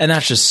 and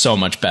that's just so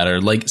much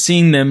better. Like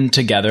seeing them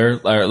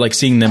together, or like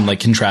seeing them like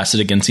contrasted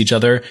against each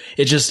other,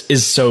 it just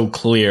is so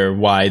clear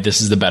why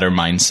this is the better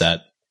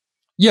mindset.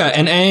 Yeah,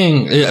 and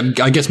Aang,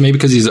 I guess maybe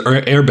because he's an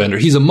airbender,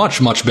 he's a much,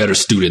 much better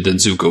student than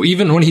Zuko.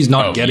 Even when he's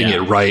not getting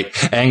it right,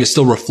 Aang is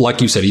still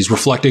he's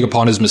reflecting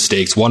upon his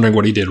mistakes, wondering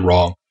what he did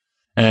wrong.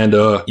 And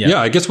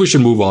I guess we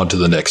should move on to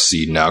the next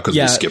scene now, because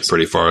we skipped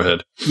pretty far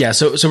ahead. Yeah,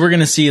 so we're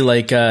gonna see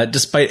like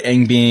despite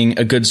Aang being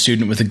a good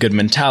student with a good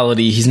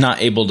mentality, he's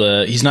not able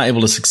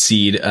to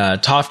succeed.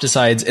 Toph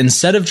decides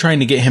instead of trying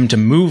to get him to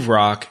move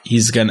rock,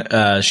 she's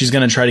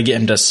gonna try to get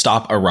him to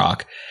stop a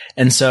rock.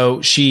 And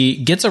so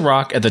she gets a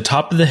rock at the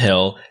top of the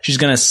hill. She's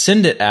going to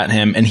send it at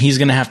him, and he's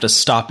going to have to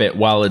stop it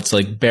while it's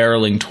like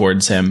barreling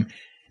towards him.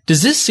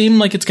 Does this seem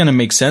like it's going to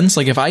make sense?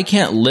 Like if I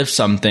can't lift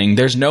something,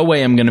 there's no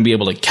way I'm going to be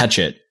able to catch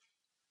it.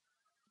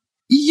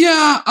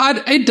 Yeah,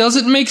 it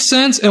doesn't make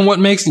sense. And what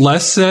makes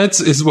less sense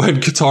is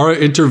when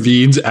Katara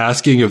intervenes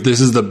asking if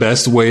this is the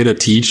best way to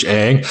teach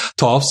Aang.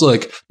 Toph's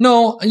like,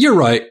 no, you're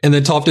right. And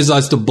then Toph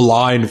decides to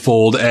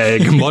blindfold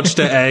Aang, much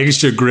to Aang's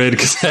chagrin,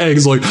 because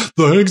Aang's like,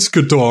 thanks,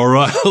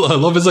 Katara. I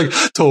love his like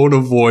tone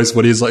of voice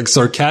when he's like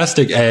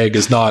sarcastic. Aang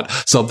is not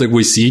something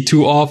we see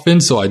too often,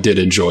 so I did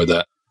enjoy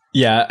that.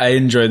 Yeah, I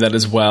enjoyed that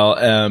as well.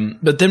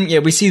 But then,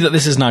 we see that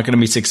this is not going to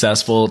be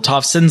successful.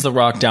 Toph sends the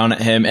rock down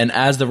at him, and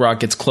as the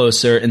rock gets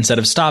closer, instead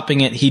of stopping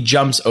it, he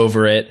jumps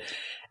over it,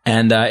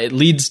 and it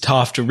leads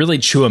Toph to really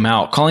chew him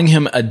out, calling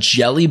him a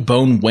jelly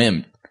bone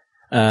wimp.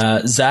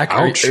 Zach,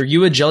 are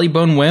you a jelly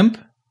bone wimp?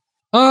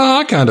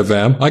 I kind of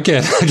am. I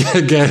can't.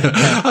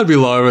 I'd be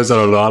lying if I said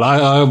I'm not.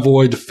 I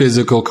avoid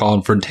physical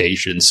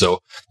confrontation, so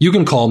you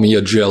can call me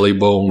a jelly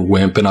bone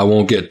wimp, and I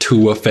won't get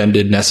too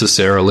offended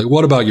necessarily.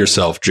 What about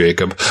yourself,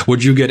 Jacob?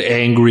 Would you get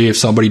angry if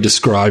somebody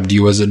described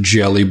you as a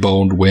jelly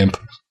boned wimp?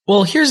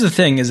 Well, here's the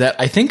thing: is that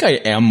I think I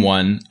am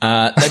one.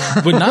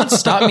 That would not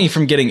stop me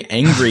from getting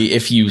angry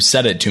if you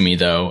said it to me,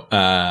 though.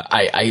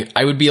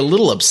 I would be a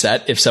little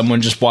upset if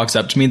someone just walks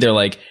up to me. They're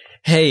like,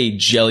 "Hey,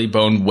 jelly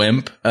bone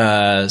wimp."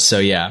 So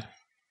yeah.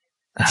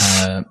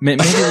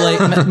 Maybe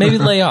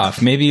lay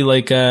off. Maybe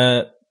like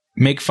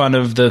make fun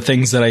of the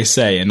things that I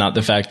say and not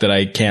the fact that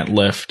I can't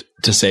lift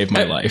to save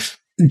my life.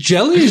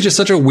 Jelly is just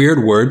such a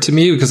weird word to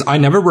me, because I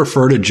never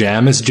refer to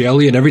jam as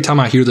jelly, and every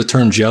time I hear the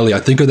term jelly, I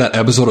think of that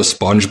episode of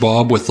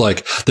SpongeBob with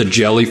like the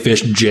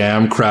jellyfish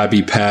jam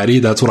Krabby Patty.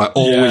 That's what I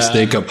always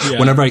think of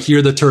whenever I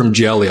hear the term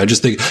jelly. I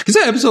just think, because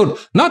that episode,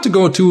 not to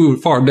go too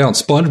far down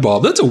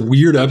SpongeBob, that's a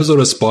weird episode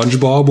of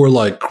SpongeBob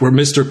where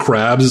Mr.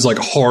 Krabs is like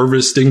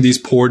harvesting these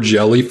poor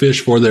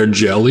jellyfish for their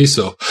jelly.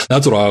 So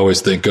that's what I always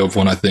think of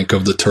when I think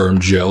of the term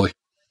jelly.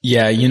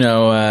 Yeah, you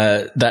know,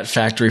 that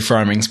factory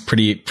farming's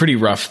pretty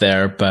rough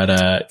there, but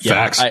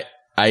facts.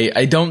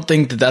 I don't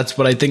think that that's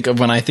what I think of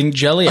when I think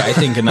jelly. I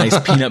think a nice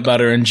peanut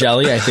butter and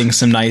jelly. I think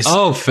some nice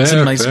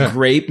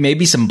grape,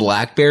 maybe some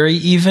blackberry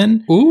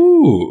even.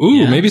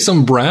 Maybe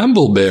some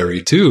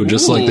brambleberry too,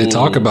 just like they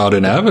talk about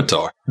in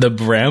Avatar. The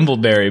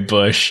brambleberry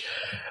bush.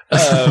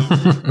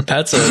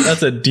 That's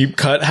a deep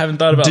cut. Haven't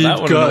thought about that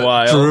one in a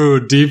while.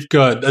 True, deep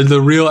cut. And the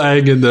real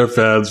Aang and their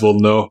fans will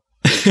know.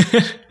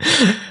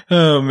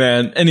 Oh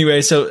man.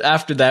 Anyway, so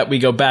after that we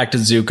go back to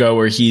Zuko,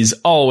 where he's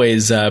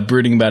always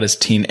brooding about his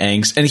teen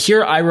angst. And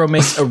here Iroh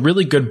makes a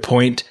really good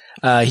point.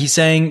 He's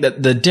saying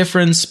that the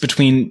difference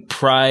between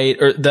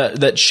pride, or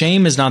that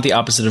shame is not the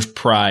opposite of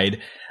pride,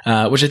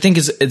 which I think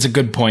it's a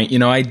good point. You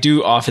know, I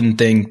do often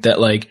think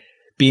that like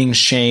being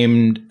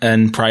shamed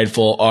and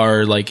prideful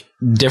are like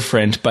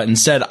different, but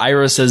instead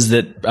Iroh says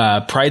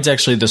that pride's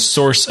actually the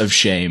source of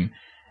shame,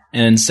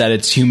 and instead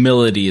it's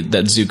humility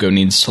that Zuko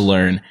needs to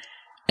learn.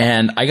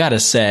 And I gotta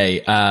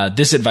say,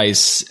 this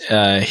advice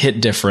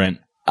hit different.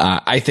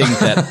 I think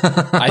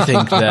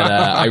that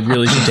I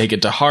really should take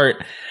it to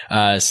heart.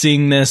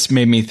 Seeing this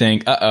made me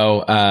think,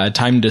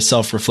 time to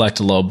self-reflect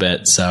a little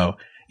bit. So,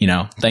 you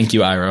know, thank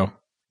you, Iroh.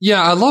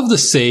 Yeah, I love the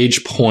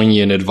sage,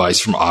 poignant advice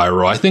from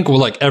Iroh. I think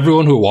like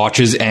everyone who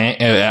watches,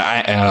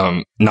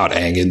 everyone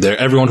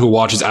who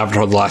watches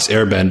Avatar: The Last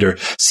Airbender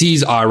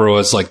sees Iroh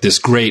as like this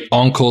great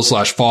uncle /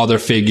 father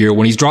figure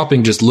when he's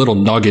dropping just little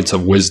nuggets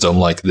of wisdom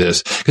like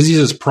this. Because he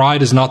says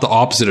pride is not the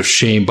opposite of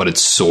shame, but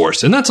its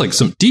source. And that's like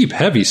some deep,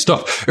 heavy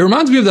stuff. It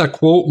reminds me of that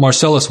quote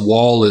Marcellus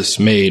Wallace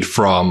made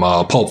from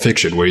Pulp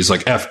Fiction, where he's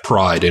like, F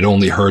pride, it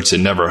only hurts, it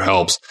never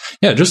helps.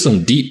 Yeah, just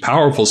some deep,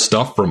 powerful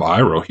stuff from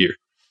Iroh here.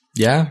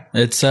 Yeah,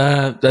 it's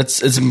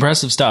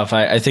impressive stuff.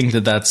 I think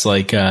that's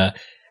like,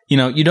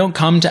 you don't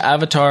come to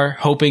Avatar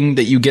hoping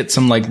that you get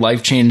some like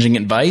life-changing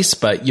advice,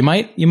 but you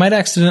might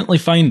accidentally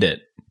find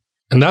it.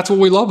 And that's what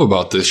we love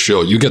about this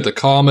show. You get the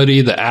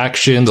comedy, the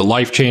action, the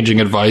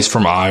life-changing advice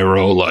from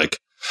Iroh. Like,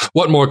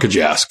 what more could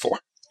you ask for?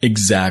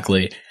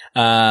 Exactly.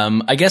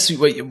 I guess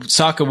what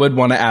Sokka would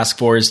want to ask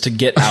for is to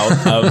get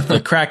out of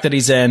the crack that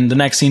he's in. The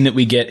next scene that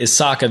we get is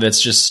Sokka that's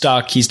just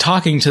stuck. He's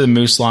talking to the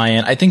Moose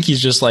Lion. I think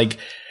he's just like,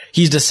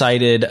 he's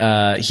decided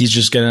he's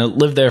just going to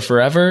live there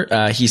forever.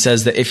 He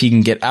says that if he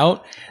can get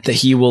out, that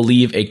he will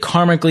leave a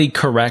karmically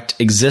correct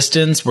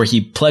existence where he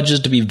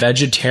pledges to be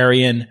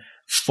vegetarian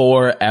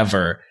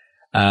forever.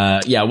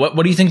 What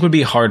do you think would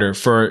be harder,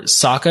 for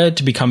Sokka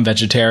to become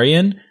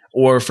vegetarian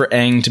or for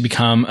Aang to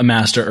become a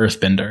master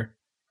earthbender?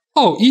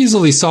 Oh,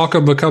 easily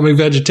Sokka becoming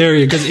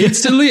vegetarian, because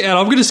instantly, and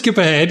I'm going to skip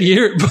ahead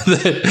here, but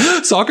then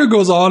Sokka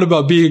goes on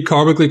about being a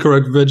karmically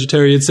correct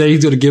vegetarian, saying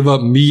he's going to give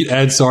up meat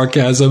and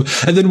sarcasm.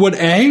 And then when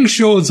Aang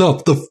shows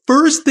up, the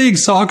first thing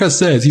Sokka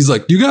says, he's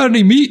like, you got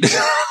any meat?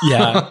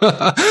 Yeah.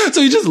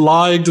 So he's just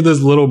lying to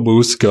this little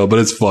moose cub, but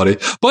it's funny.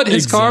 But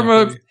his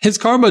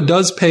karma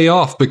does pay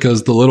off,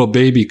 because the little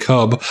baby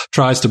cub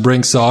tries to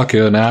bring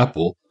Sokka an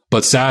apple.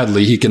 But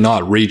sadly, he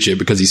cannot reach it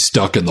because he's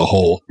stuck in the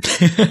hole.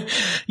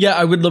 Yeah,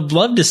 I would have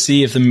loved to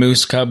see if the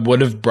moose cub would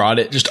have brought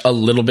it just a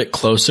little bit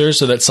closer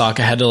so that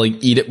Sokka had to like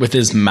eat it with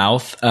his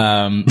mouth,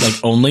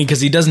 only,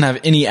 because he doesn't have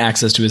any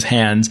access to his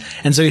hands.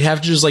 And so he'd have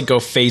to just like go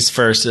face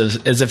first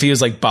as if he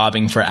was like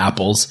bobbing for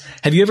apples.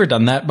 Have you ever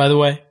done that, by the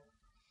way?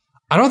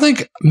 I don't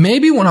think,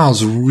 maybe when I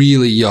was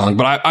really young,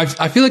 but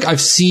I feel like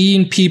I've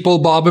seen people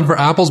bobbing for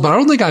apples, but I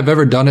don't think I've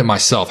ever done it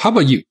myself. How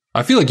about you?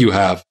 I feel like you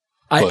have.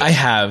 I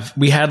have.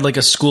 We had like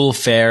a school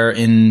fair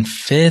in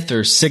 5th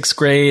or 6th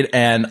grade,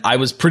 and I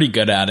was pretty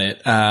good at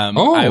it.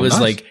 I was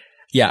nice.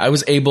 I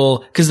was able,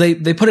 because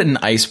they put it in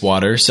ice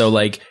water, so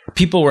like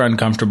people were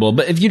uncomfortable.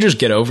 But if you just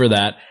get over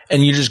that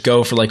and you just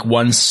go for like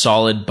one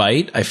solid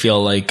bite, I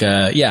feel like,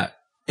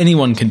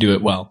 anyone can do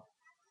it well.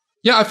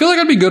 Yeah, I feel like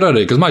I'd be good at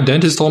it, because my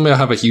dentist told me I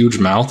have a huge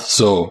mouth,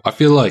 so I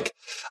feel like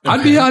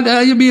I'd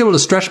be able to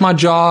stretch my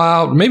jaw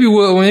out. Maybe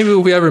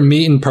if we ever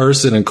meet in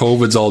person and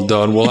COVID's all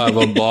done, we'll have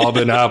a bob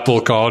and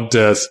apple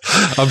contest.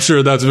 I'm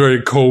sure that's a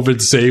very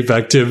COVID safe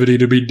activity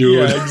to be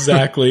doing. Yeah,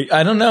 exactly.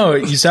 I don't know.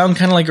 You sound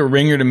kind of like a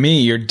ringer to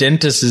me. Your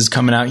dentist is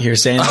coming out here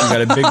saying that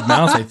you got a big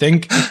mouth. I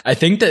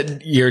think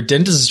that your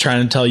dentist is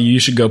trying to tell you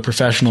should go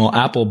professional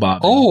apple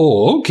bobbing.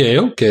 Oh,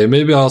 okay.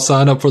 Maybe I'll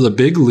sign up for the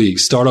big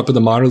leagues, start up in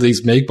the minor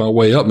leagues, make my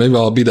way up. Maybe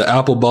I'll be the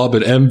apple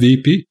bobbing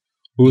MVP.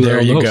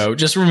 There you go.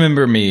 Just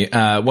remember me.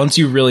 Once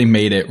you really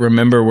made it,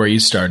 remember where you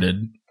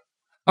started.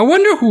 I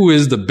wonder who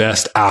is the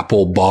best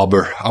apple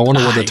bobber. I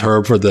wonder what the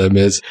term for them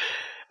is.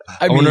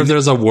 I wonder if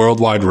there's a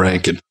worldwide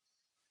ranking.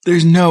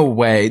 There's no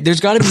way. There's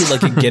got to be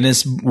like a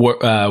Guinness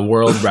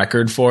world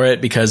record for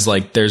it, because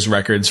like there's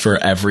records for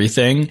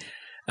everything.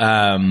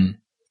 But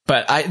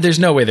there's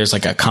no way there's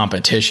like a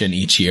competition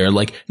each year.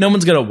 Like no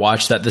one's going to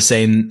watch that the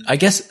same. I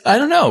guess, I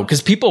don't know,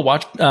 because people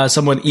watch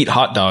someone eat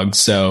hot dogs.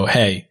 So,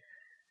 hey.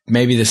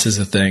 Maybe this is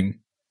a thing.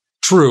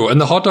 True. And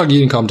the hot dog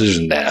eating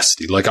competition is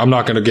nasty. Like, I'm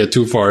not going to get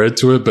too far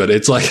into it, but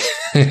it's like,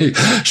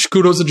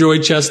 kudos to Joey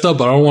Chestnut,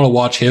 but I don't want to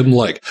watch him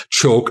like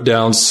choke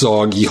down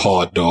soggy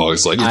hot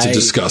dogs. Like, it's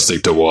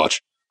disgusting to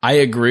watch. I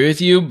agree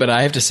with you, but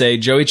I have to say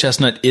Joey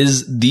Chestnut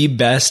is the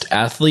best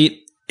athlete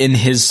in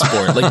his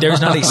sport. Like,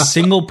 there's not a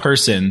single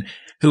person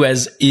who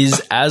is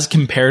as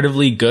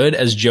comparatively good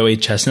as Joey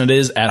Chestnut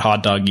is at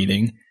hot dog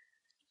eating.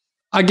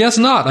 I guess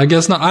not.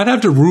 I'd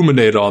have to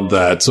ruminate on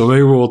that. So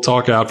maybe we'll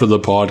talk after the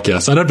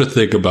podcast. I'd have to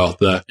think about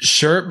that.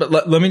 Sure. But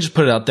let me just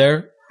put it out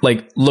there.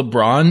 Like,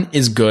 LeBron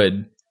is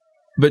good,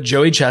 but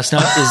Joey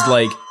Chestnut is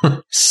like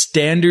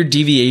standard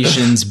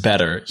deviations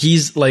better.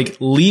 He's like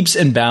leaps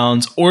and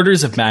bounds,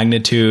 orders of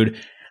magnitude.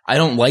 I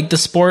don't like the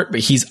sport, but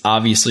he's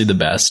obviously the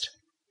best.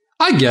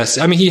 I guess.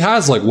 I mean, he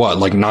has like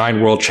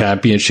 9 world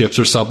championships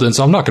or something.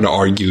 So I'm not going to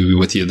argue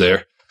with you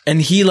there. And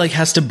he like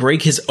has to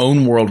break his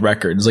own world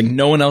records. Like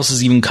no one else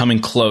is even coming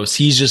close.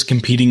 He's just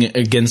competing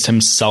against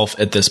himself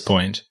at this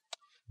point.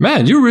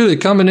 Man, you're really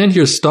coming in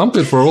here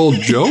stumping for old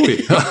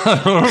Joey.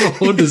 I don't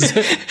know what to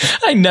say.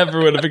 I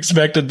never would have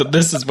expected that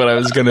this is what I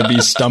was going to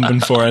be stumping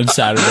for on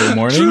Saturday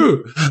morning.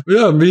 True.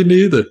 Yeah, me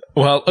neither.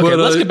 Well, okay, but,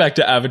 let's get back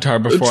to Avatar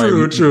before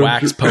I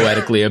wax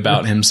poetically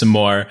about him some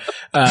more.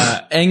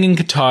 Aang and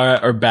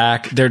Katara are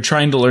back. They're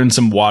trying to learn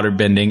some water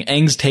bending.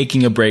 Aang's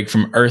taking a break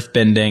from earth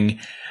bending.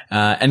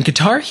 And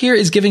Katara here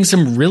is giving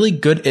some really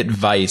good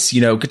advice.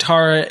 You know,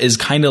 Katara is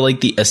kind of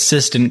like the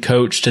assistant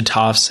coach to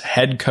Toph's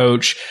head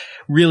coach,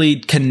 really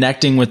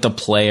connecting with the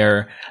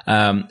player,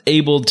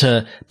 able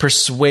to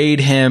persuade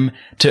him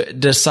to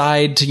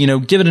decide to, you know,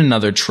 give it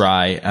another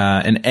try.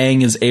 And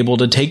Aang is able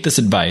to take this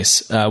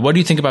advice. What do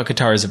you think about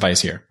Katara's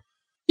advice here?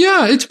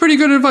 Yeah, it's pretty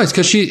good advice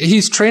because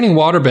he's training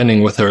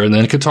waterbending with her, and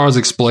then Katara's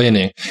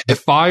explaining if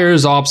fire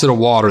is opposite of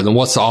water, then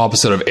what's the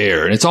opposite of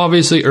air? And it's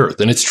obviously earth,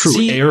 and it's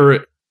true.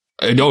 Air.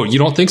 No, you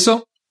don't think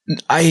so?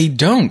 I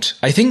don't.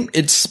 I think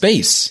it's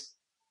space.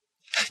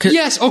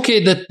 Yes,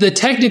 okay. The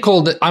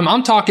technical.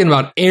 I'm talking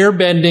about air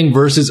bending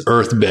versus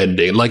earth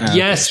bending. Like,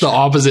 yes, the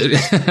opposite.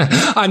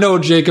 I know,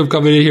 Jacob,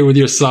 coming in here with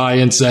your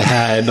science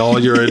and all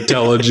your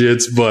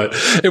intelligence, but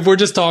if we're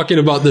just talking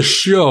about the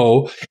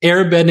show,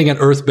 air bending and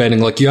earth bending,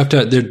 like you have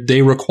to,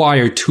 they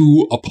require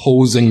two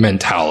opposing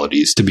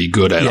mentalities to be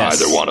good at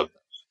either one of them.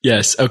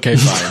 Yes. Okay,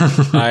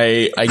 fine.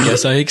 I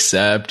guess I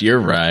accept. You're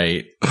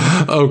right.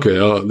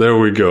 Okay. There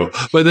we go.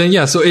 But then,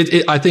 yeah, so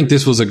I think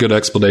this was a good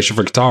explanation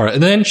for Katara.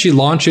 And then she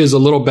launches a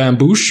little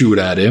bamboo shoot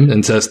at him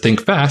and says,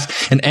 think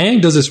fast. And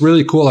Aang does this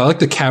really cool. I like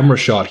the camera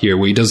shot here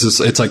where he does this.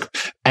 It's like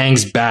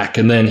Aang's back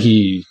and then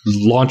he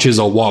launches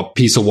a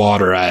piece of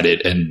water at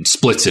it and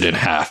splits it in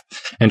half.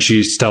 And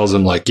she tells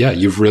him like, yeah,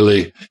 you have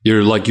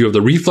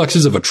the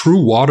reflexes of a true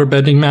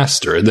waterbending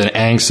master. And then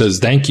Aang says,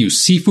 thank you,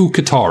 Sifu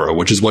Katara,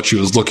 which is what she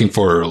was looking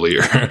for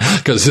earlier,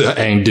 because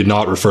Aang did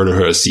not refer to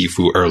her as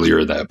Sifu earlier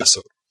in the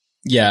episode.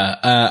 Yeah,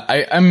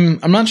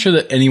 I'm not sure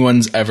that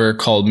anyone's ever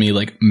called me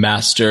like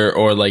master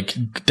or like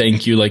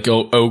thank you, like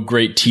oh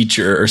great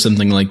teacher or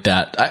something like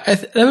that.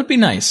 That would be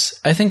nice.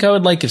 I think I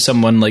would like if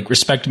someone like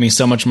respected me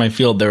so much in my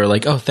field they were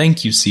like, oh,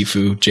 thank you,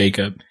 Sifu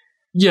Jacob.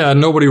 Yeah,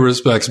 nobody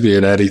respects me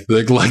in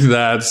anything like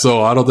that,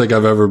 so I don't think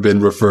I've ever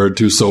been referred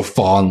to so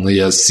fondly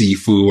as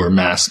Sifu or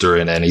master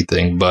in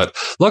anything. But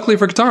luckily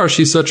for Katara,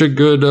 she's such a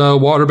good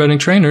waterbending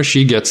trainer,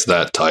 she gets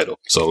that title.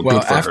 So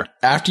good for her.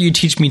 After you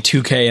teach me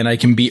 2K and I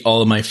can beat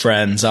all of my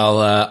friends,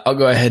 I'll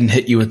go ahead and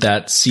hit you with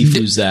that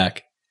Sifu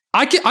Zach.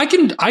 I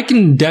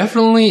can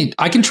definitely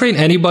train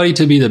anybody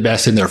to be the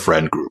best in their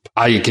friend group.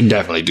 I can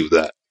definitely do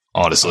that,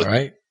 honestly. All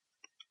right.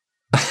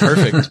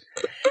 Perfect.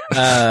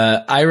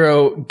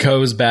 Iroh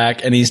goes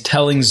back and he's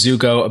telling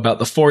Zuko about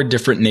the 4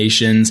 different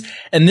nations.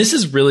 And this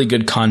is really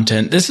good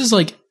content. This is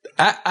like,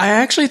 I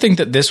actually think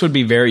that this would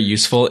be very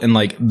useful in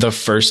like the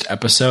first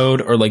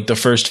episode or like the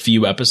first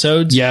few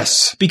episodes.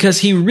 Yes. Because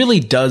he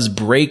really does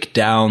break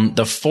down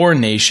the 4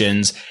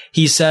 nations.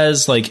 He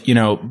says like, you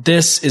know,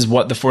 this is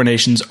what the 4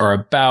 nations are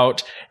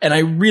about. And I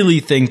really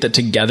think that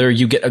together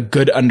you get a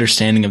good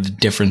understanding of the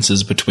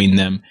differences between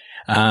them.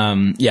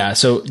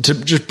 So to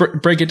just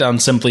break it down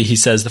simply, he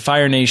says the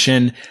Fire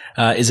Nation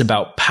is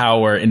about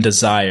power and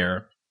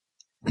desire.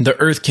 The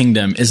Earth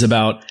Kingdom is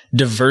about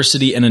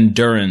diversity and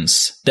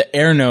endurance. The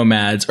Air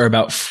Nomads are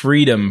about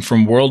freedom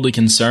from worldly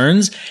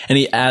concerns. And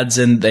he adds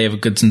in they have a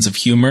good sense of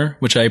humor,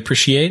 which I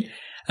appreciate.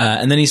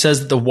 And then he says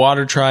that the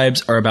Water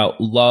Tribes are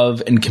about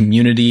love and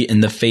community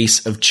in the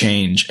face of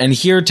change. And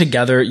here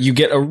together, you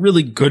get a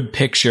really good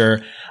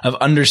picture of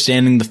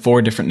understanding the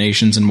 4 different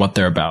nations and what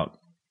they're about.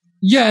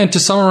 Yeah, and to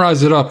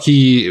summarize it up,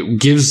 he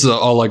gives a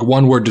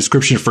one-word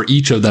description for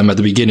each of them at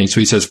the beginning. So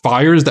he says,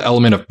 fire is the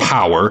element of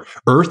power,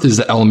 earth is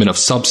the element of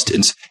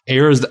substance,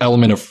 air is the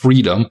element of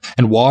freedom,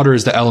 and water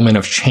is the element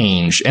of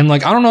change. And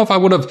like, I don't know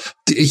if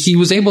he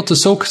was able to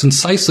so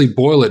concisely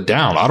boil it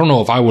down. I don't know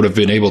if I would have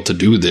been able to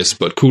do this,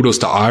 but kudos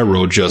to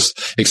Iroh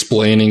just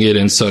explaining it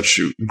in such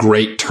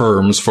great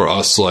terms for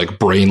us like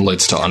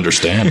brainlets to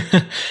understand.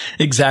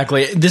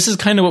 Exactly. This is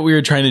kind of what we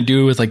were trying to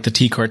do with like the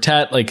T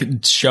Quartet, like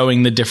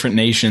showing the different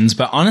nations.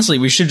 But honestly,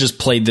 we should just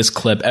play this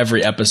clip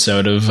every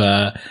episode of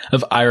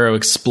Iroh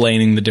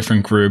explaining the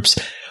different groups.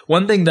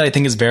 One thing that I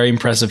think is very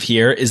impressive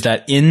here is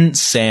that in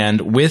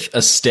sand with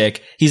a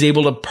stick, he's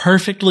able to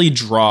perfectly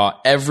draw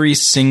every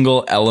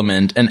single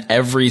element and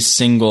every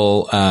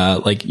single,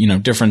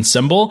 different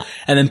symbol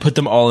and then put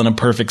them all in a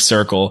perfect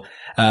circle.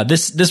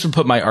 This would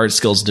put my art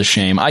skills to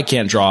shame. I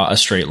can't draw a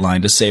straight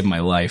line to save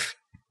my life.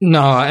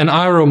 No, and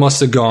Iroh must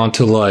have gone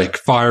to like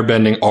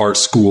firebending art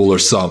school or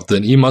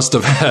something. He must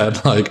have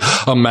had like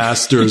a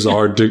master's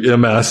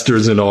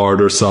in art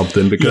or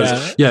something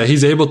because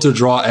he's able to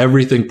draw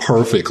everything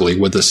perfectly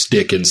with a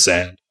stick and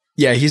sand.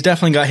 Yeah, he's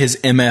definitely got his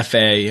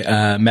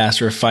MFA,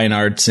 Master of Fine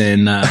Arts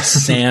in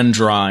sand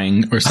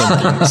drawing or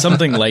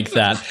something like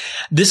that.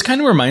 This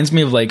kind of reminds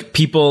me of like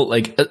people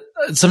like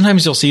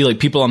sometimes you'll see like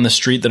people on the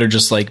street that are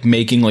just like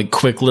making like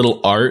quick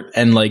little art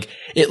and like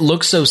it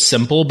looks so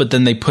simple, but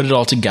then they put it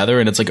all together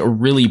and it's like a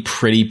really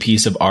pretty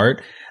piece of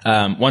art.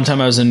 One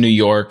time I was in New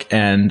York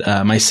and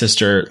my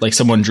sister, like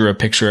someone drew a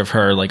picture of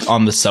her like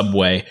on the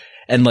subway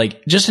and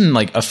like just in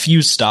like a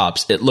few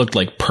stops, it looked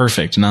like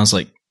perfect. And I was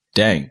like,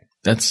 dang.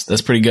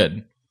 That's pretty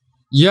good.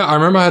 Yeah, I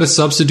remember I had a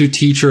substitute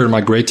teacher in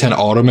my grade 10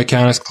 auto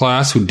mechanics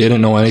class who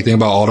didn't know anything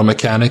about auto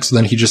mechanics.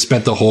 Then he just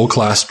spent the whole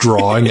class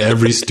drawing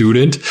every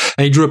student.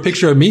 And he drew a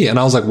picture of me. And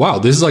I was like, wow,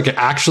 this is like, it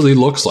actually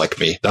looks like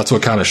me. That's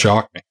what kind of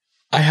shocked me.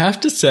 I have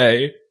to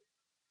say,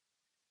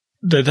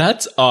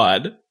 That's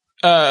odd.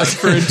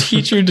 For a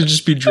teacher to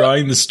just be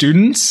drawing the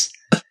students.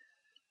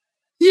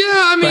 Yeah,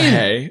 I mean,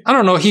 hey. I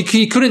don't know.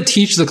 He couldn't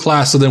teach the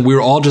class. So then we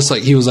were all just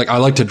like, he was like, I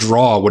like to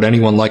draw. Would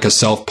anyone like a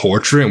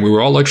self-portrait? And we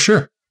were all like,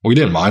 sure. We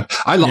didn't mind.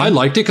 I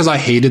liked it because I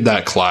hated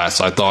that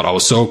class. I thought I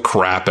was so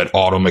crap at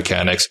auto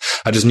mechanics.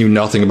 I just knew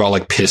nothing about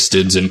like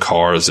pistons and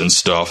cars and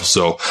stuff.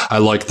 So I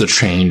liked the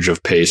change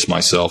of pace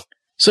myself.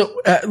 So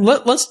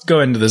let's go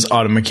into this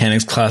auto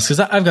mechanics class because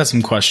I've got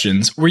some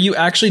questions. Were you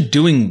actually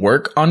doing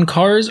work on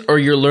cars, or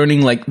you're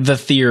learning like the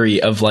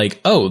theory of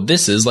like, oh,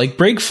 this is like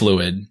brake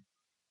fluid?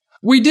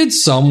 We did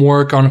some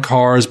work on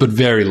cars, but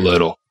very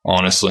little,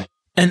 honestly.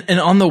 And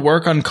on the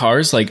work on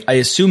cars, like, I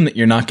assume that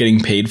you're not getting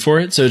paid for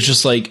it. So it's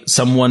just like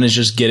someone is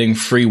just getting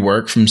free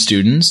work from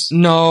students.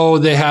 No,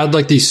 they had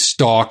like these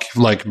stock,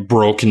 like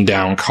broken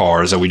down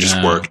cars that we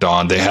just worked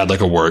on. They had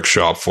like a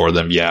workshop for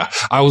them. Yeah.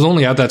 I was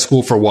only at that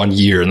school for 1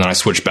 year and then I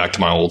switched back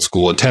to my old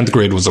school. And 10th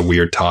grade was a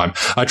weird time.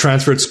 I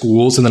transferred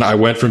schools and then I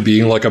went from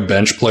being like a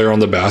bench player on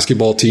the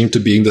basketball team to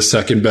being the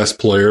second best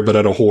player, but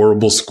at a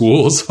horrible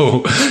school.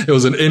 So it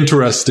was an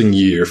interesting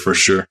year for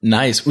sure.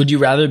 Nice. Would you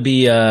rather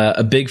be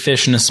a big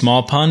fish in a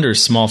small pond or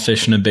small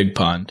fish in a big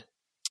pond?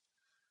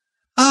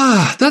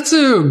 That's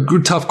a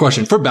good, tough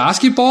question. For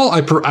basketball,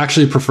 I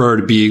actually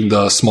preferred being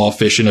the small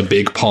fish in a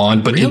big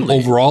pond, but really?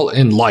 Overall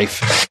in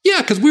life.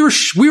 Yeah, because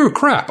we were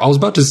crap. I was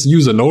about to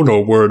use a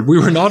no-no word. We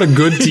were not a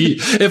good team.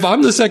 If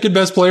I'm the second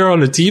best player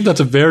on a team, that's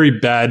a very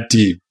bad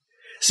team.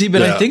 See,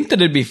 but I think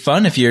that it'd be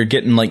fun if you're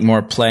getting like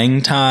more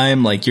playing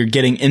time, like you're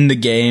getting in the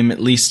game,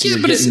 at least you're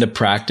getting to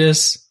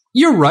practice.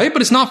 You're right,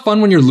 but it's not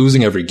fun when you're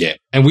losing every game.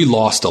 And we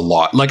lost a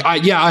lot. Like,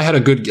 I had a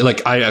good,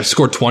 like, I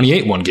scored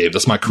 28 one game.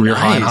 That's my career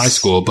high in high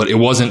school, but it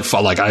wasn't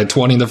fun. Like, I had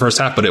 20 in the first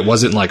half, but it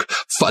wasn't like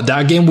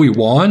that game we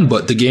won,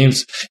 but the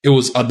games, it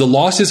was, the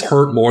losses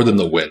hurt more than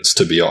the wins,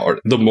 to be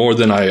honest. The more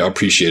than I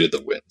appreciated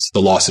the wins.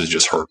 The losses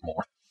just hurt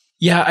more.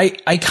 Yeah,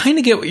 I kind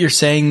of get what you're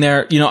saying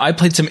there. You know, I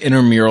played some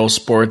intramural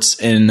sports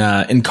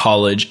in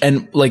college,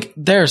 and like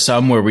there are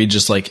some where we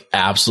just like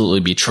absolutely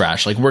be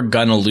trash. Like we're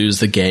gonna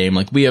lose the game.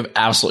 Like we have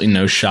absolutely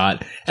no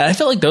shot. And I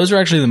felt like those were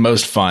actually the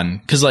most fun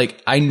because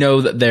like I know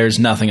that there's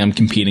nothing I'm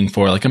competing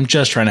for. Like I'm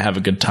just trying to have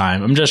a good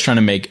time. I'm just trying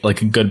to make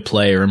like a good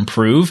play or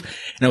improve,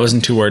 and I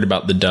wasn't too worried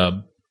about the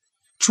dub.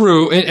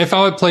 True. If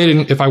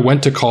I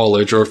went to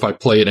college or if I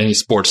played any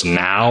sports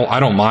now,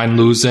 I don't mind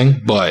losing.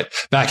 But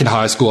back in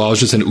high school, I was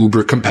just an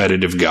uber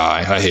competitive guy.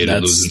 I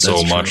hated losing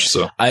so much.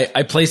 So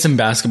I play some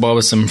basketball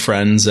with some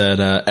friends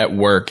at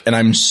work, and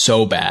I'm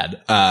so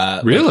bad.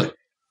 Really? Like,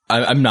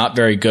 I'm not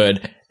very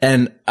good.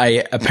 And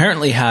I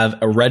apparently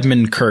have a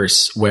Redmond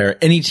curse where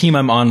any team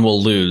I'm on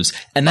will lose.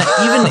 And that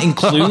even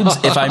includes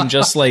if I'm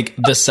just like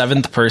the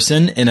seventh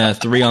person in a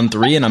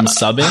 3-on-3 and I'm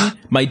subbing,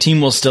 my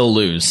team will still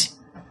lose.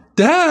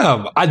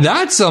 Damn,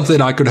 that's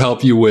something I could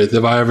help you with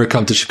if I ever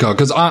come to Chicago.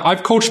 Because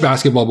I've coached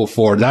basketball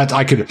before. That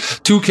I could,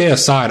 2K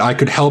aside, I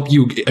could help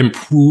you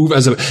improve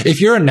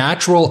if you're a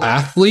natural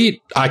athlete,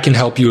 I can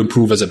help you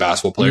improve as a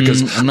basketball player.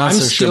 Because I'm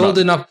skilled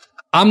enough.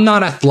 I'm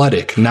not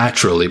athletic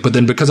naturally, but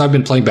then because I've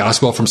been playing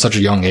basketball from such a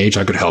young age,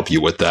 I could help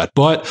you with that.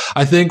 But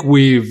I think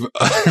we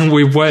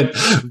went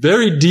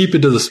very deep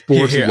into the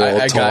sports ball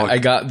talk. I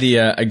got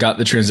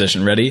the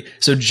transition ready.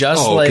 So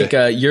like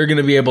you're going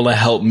to be able to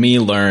help me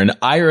learn.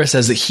 Ira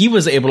says that he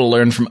was able to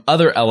learn from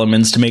other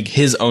elements to make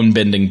his own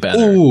bending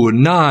better. Ooh,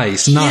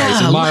 nice.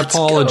 Yeah, and my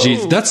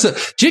apologies. Go.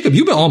 Jacob,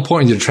 you've been on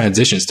point in your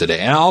transitions today,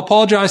 and I'll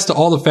apologize to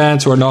all the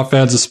fans who are not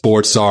fans of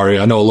sports. Sorry,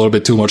 I know a little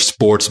bit too much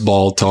sports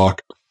ball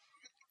talk.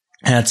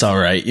 That's all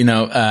right. You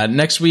know,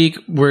 next week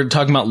we're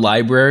talking about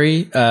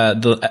library,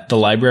 the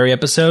library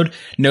episode.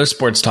 No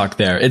sports talk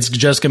there. It's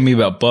just going to be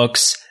about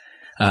books.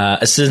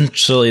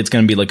 Essentially, it's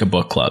going to be like a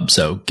book club.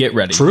 So get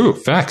ready. True.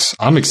 Facts.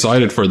 I'm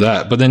excited for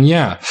that. But then,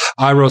 yeah,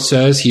 Iro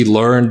says he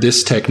learned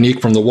this technique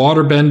from the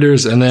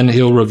waterbenders and then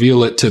he'll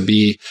reveal it to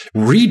be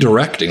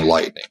redirecting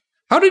lightning.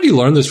 How did he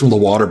learn this from the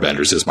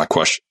waterbenders is my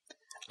question.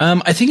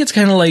 I think it's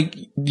kind of like,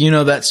 you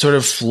know, that sort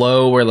of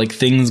flow where like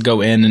things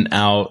go in and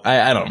out.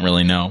 I don't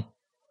really know.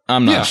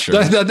 I'm not sure.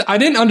 I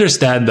didn't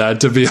understand that,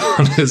 to be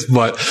honest,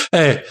 but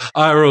hey,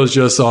 Iroh's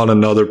just on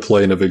another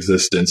plane of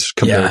existence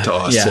compared to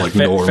us,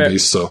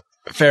 normies.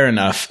 Fair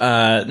enough.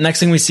 Next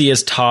thing we see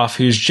is Toph,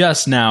 who's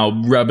just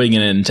now rubbing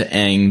it into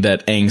Aang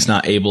that Aang's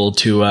not able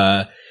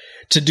to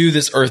do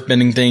this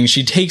earthbending thing.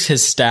 She takes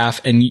his staff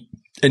and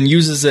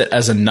uses it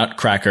as a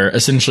nutcracker,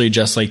 essentially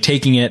just like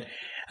taking it,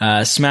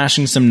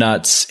 smashing some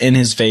nuts in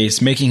his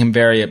face, making him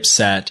very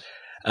upset.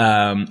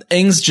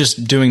 Aang's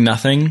just doing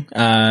nothing,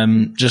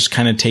 just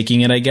kind of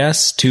taking it, I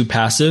guess, too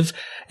passive.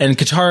 And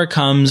Katara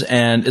comes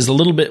and is a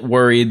little bit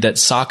worried that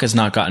Sokka's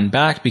not gotten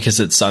back because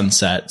it's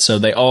sunset. So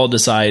they all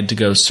decide to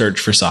go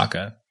search for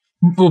Sokka.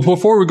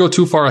 Before we go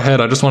too far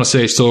ahead, I just want to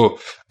say, so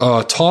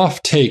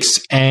Toph takes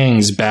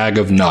Aang's bag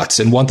of nuts,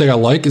 and one thing I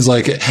like is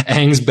like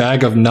Aang's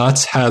bag of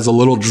nuts has a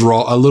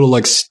little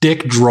like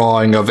stick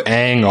drawing of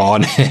Aang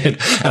on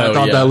it, and I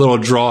thought that little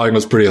drawing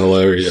was pretty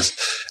hilarious.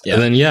 Yeah.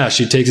 And then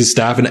she takes his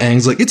staff, and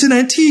Aang's like, "It's an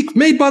antique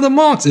made by the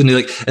monks," and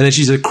then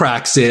she like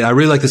cracks it. I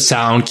really like the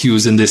sound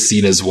cues in this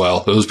scene as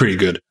well. It was pretty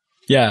good.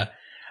 Yeah.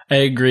 I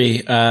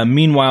agree.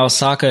 Meanwhile,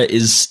 Sokka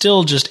is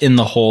still just in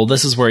the hole.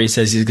 This is where he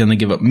says he's going to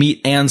give up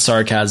meat and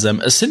sarcasm,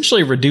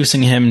 essentially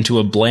reducing him to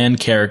a bland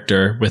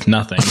character with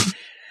nothing.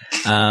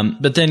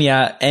 But then,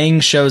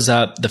 Aang shows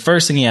up. The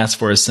first thing he asks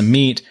for is some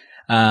meat.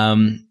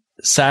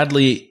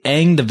 Sadly,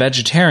 Aang, the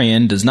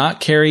vegetarian, does not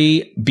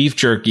carry beef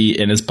jerky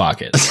in his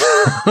pocket.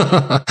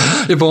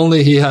 If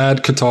only he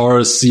had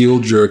Katara's seal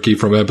jerky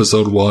from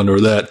episode 1, or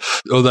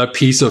that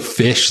piece of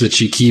fish that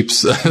she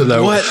keeps. What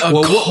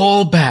a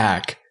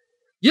callback.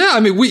 Yeah,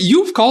 I mean,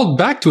 you've called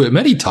back to it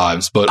many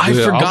times, but I've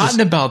forgotten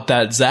about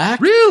that,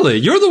 Zach. Really?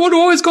 You're the one who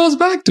always calls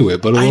back to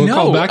it, but we'll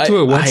call back to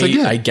it once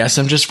again. I guess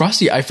I'm just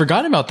rusty. I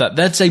forgot about that.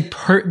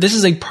 This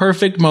is a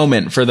perfect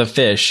moment for the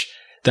fish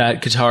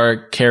that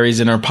Katara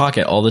carries in her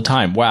pocket all the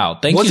time. Wow.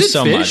 Thank you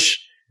so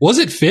much. Was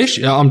it fish?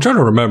 I'm trying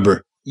to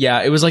remember.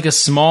 Yeah, it was like a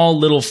small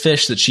little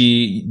fish that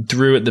she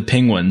threw at the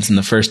penguins in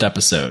the first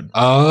episode.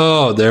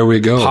 Oh, there we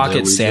go.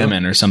 Pocket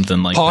salmon or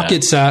something like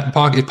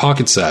that.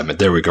 Pocket salmon.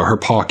 There we go. Her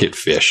pocket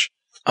fish.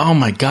 Oh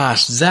my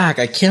gosh, Zach,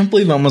 I can't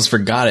believe I almost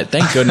forgot it.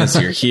 Thank goodness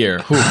you're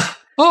here.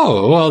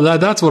 Oh, well,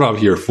 that's what I'm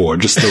here for.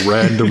 Just the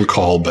random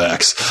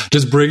callbacks.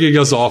 Just bringing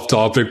us off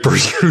topic per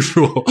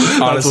usual. Honestly,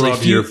 that's what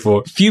I'm here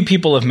for. Few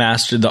people have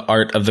mastered the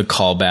art of the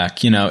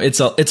callback. You know, it's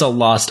a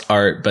lost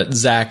art, but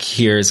Zach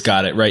here's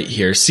got it right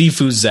here.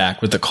 Sifu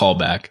Zach with the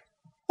callback.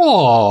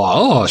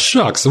 Oh,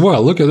 shucks.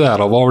 Well, look at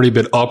that. I've already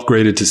been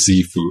upgraded to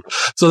seafood.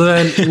 So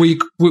then we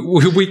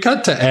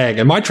cut to Aang,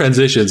 and my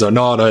transitions are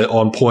not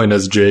on point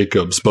as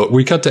Jacob's, but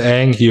we cut to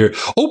Aang here,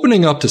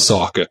 opening up to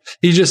Sokka.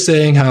 He's just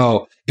saying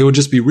how it would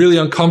just be really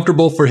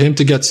uncomfortable for him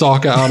to get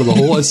Sokka out of the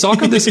hole. And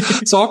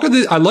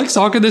I like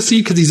Sokka this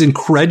scene because he's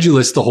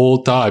incredulous the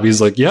whole time.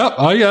 He's like, yeah,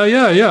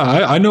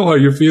 I know how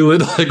you're feeling.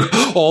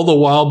 Like all the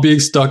while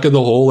being stuck in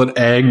the hole and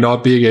Aang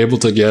not being able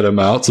to get him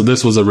out. So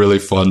this was a really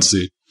fun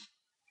scene.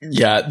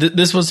 Yeah,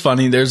 this was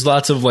funny. There's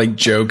lots of like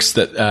jokes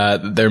that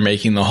they're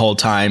making the whole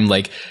time.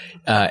 Like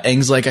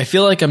Aang's like, I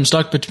feel like I'm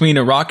stuck between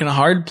a rock and a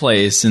hard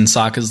place, and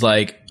Sokka's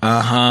like,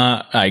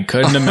 I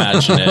couldn't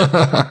imagine it.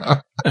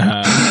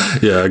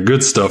 Yeah,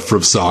 good stuff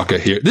from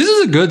Sokka here. This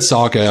is a good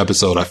Sokka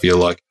episode, I feel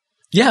like.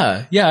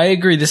 Yeah, I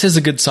agree. This is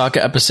a good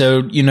Sokka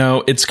episode. You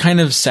know, it's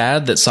kind of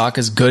sad that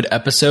Sokka's good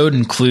episode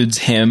includes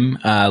him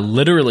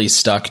literally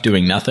stuck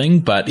doing nothing,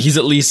 but he's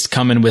at least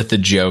coming with the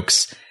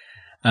jokes.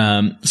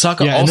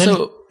 Sokka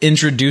also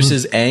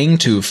introduces Aang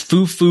to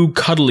Fufu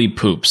Cuddly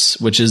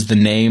Poops, which is the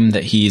name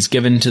that he's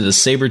given to the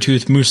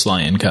saber-toothed moose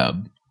lion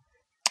cub.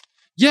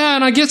 Yeah,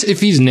 and I guess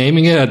if he's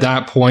naming it at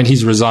that point,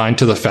 he's resigned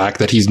to the fact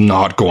that he's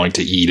not going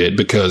to eat it,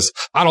 because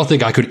I don't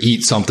think I could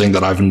eat something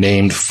that I've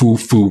named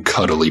Fufu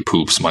Cuddly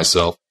Poops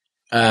myself.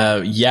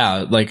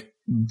 Yeah, like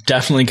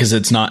definitely, because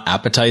it's not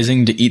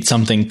appetizing to eat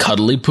something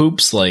cuddly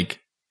poops. Like,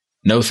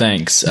 no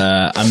thanks.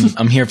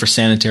 I'm here for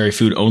sanitary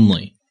food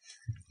only.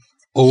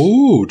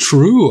 Oh,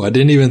 true. I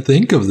didn't even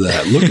think of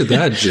that. Look at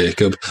that,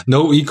 Jacob.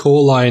 No E.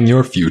 coli in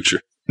your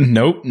future.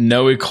 Nope,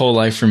 no E.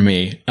 coli for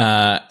me.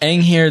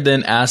 Aang here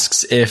then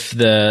asks if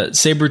the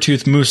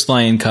saber-toothed moose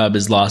lion cub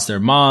has lost their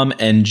mom,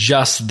 and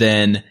just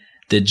then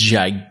the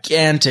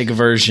gigantic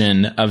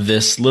version of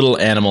this little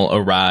animal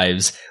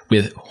arrives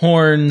with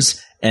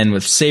horns and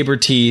with saber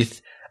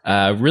teeth.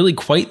 Really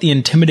quite the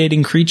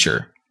intimidating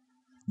creature.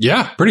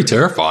 Yeah, pretty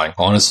terrifying,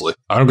 honestly.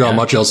 I don't got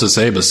much else to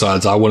say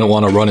besides I wouldn't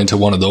want to run into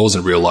one of those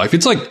in real life.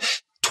 It's like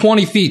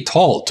 20 feet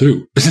tall,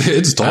 too.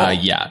 It's tall.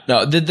 Yeah.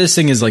 No, this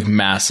thing is like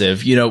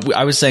massive. You know,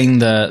 I was saying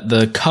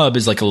the cub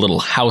is like a little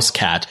house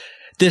cat.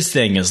 This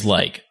thing is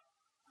like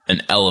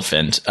an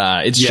elephant.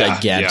 It's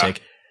gigantic.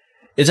 Yeah.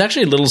 It's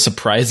actually a little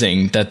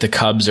surprising that the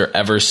cubs are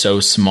ever so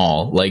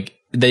small. Like,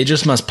 they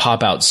just must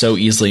pop out so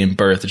easily in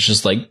birth. It's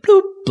just like,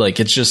 bloop. Like,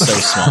 it's just so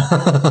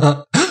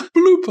small.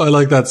 Bloop. I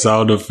like that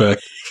sound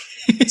effect.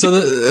 So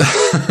then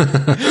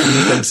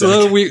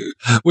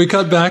we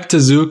cut back to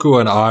Zuko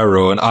and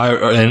Iroh, and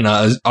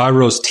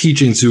Iroh's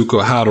teaching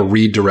Zuko how to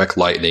read direct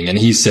lightning, and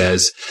he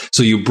says,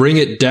 so you bring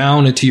it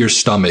down into your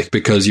stomach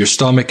because your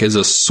stomach is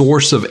a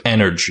source of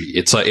energy.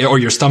 It's like, or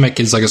your stomach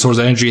is like a source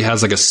of energy,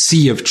 has like a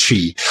sea of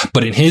chi,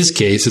 but in his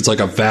case, it's like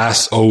a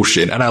vast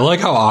ocean. And I like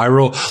how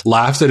Iroh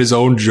laughs at his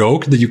own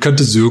joke. That you cut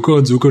to Zuko,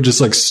 and Zuko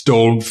just like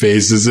stone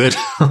faces it.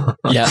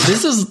 Yeah,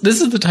 this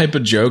is the type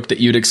of joke that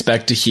you'd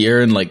expect to hear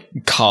in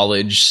like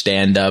college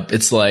stand up.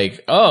 It's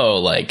like, oh,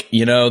 like,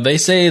 you know, they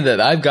say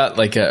that I've got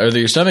like or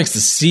your stomach's the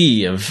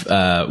sea of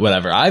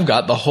whatever. I've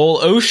got the whole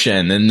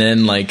ocean, and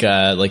then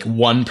like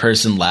one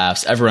person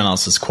laughs, everyone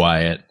else is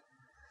quiet.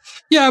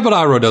 Yeah, but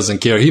Iroh doesn't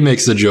care. He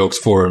makes the jokes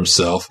for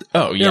himself.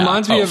 Oh yeah, it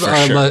reminds me of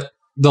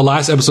the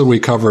last episode we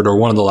covered, or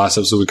one of the last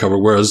episodes we covered,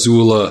 where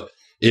Azula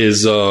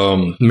is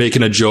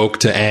making a joke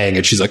to Aang,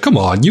 and she's like, come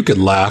on, you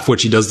can laugh when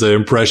she does the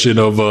impression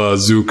of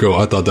Zuko.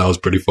 I thought that was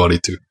pretty funny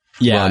too.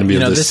 Yeah,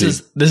 this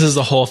is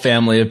a whole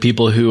family of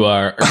people who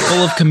are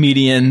full of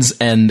comedians,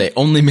 and they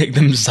only make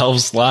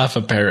themselves laugh,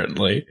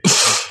 apparently.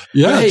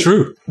 Yeah, right.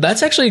 True.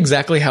 That's actually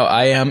exactly how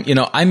I am.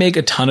 I make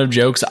a ton of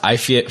jokes I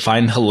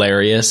find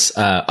hilarious.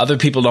 Other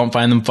people don't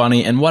find them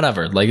funny, and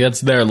whatever. Like,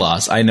 that's their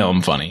loss. I know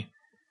I'm funny.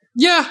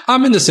 Yeah,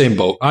 I'm in the same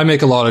boat. I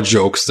make a lot of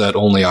jokes that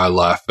only I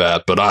laugh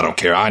at, but I don't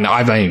care.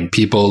 I've seen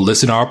people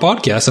listen to our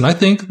podcast, and I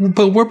think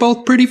we're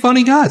both pretty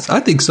funny guys. I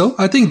think so.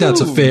 I think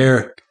that's a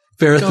fair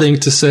thing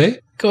to say.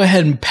 Go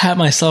ahead and pat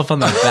myself on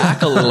the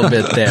back a little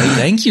bit there.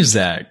 Thank you,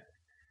 Zach.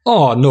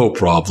 Oh, no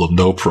problem.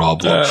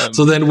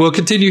 So then we'll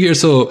continue here.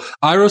 So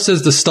Iroh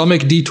says the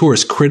stomach detour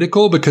is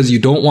critical because you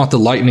don't want the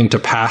lightning to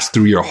pass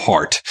through your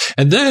heart.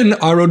 And then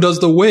Iroh does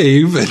the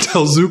wave and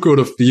tells Zuko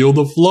to feel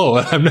the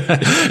flow.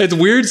 It's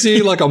weird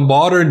seeing like a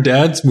modern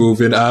dance move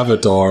in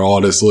Avatar,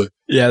 honestly.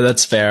 Yeah,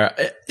 that's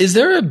fair. Is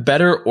there a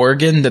better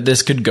organ that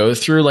this could go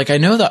through? Like, I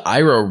know that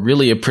Iroh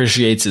really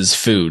appreciates his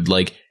food.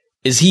 Like,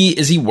 is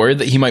he worried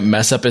that he might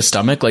mess up his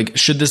stomach? Like,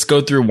 should this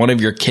go through one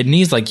of your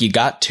kidneys? Like, you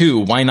got two.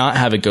 Why not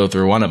have it go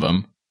through one of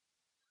them?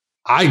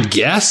 I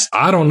guess.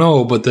 I don't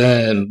know. But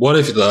then what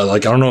if, I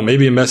don't know,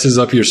 maybe it messes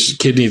up your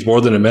kidneys more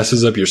than it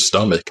messes up your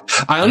stomach.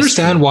 I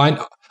understand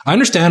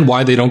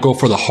why they don't go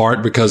for the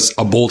heart, because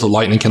a bolt of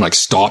lightning can like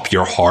stop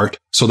your heart.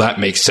 So that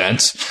makes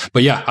sense.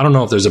 But yeah, I don't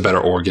know if there's a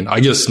better organ. I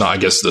guess not. I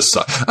guess this.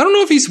 I don't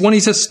know if when he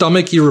says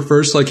stomach, he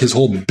refers to like his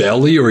whole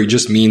belly, or he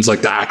just means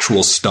like the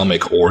actual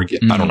stomach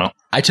organ. I don't know.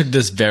 I took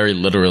this very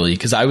literally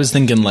because I was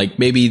thinking like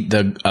maybe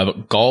the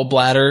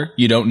gallbladder.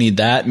 You don't need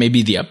that.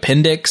 Maybe the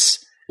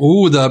appendix.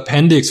 Ooh, the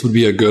appendix would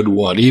be a good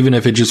one. Even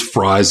if it just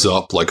fries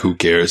up, like who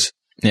cares?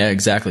 Yeah,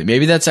 exactly.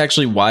 Maybe that's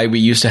actually why we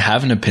used to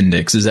have an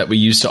appendix, is that we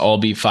used to all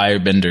be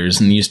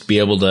firebenders and used to be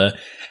able to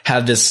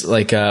have this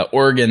like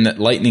organ that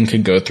lightning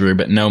could go through,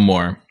 but no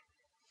more.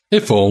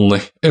 If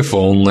only.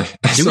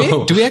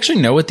 Do we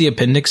actually know what the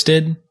appendix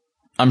did?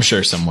 I'm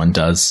sure someone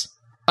does.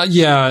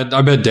 Yeah,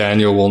 I bet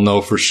Daniel will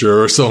know for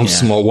sure.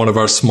 One of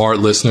our smart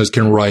listeners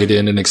can write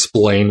in and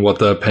explain what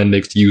the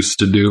appendix used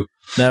to do.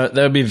 That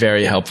would be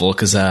very helpful,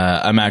 because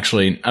I'm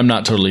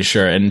not totally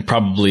sure, and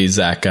probably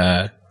Zach,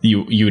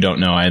 you don't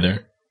know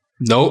either.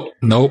 Nope.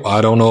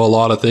 I don't know a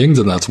lot of things,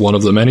 and that's one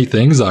of the many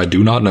things I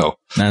do not know.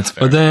 That's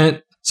fair. But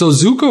then, so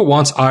Zuko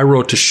wants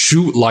Iroh to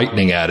shoot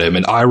lightning at him,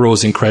 and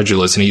Iroh's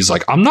incredulous, and he's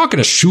like, I'm not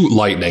going to shoot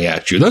lightning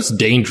at you. That's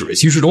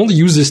dangerous. You should only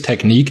use this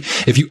technique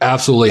if you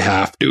absolutely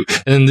have to.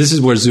 And this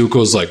is where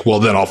Zuko's like, well,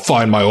 then I'll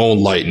find my own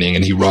lightning,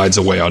 and he rides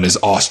away on his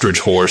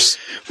ostrich horse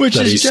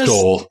that he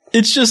stole.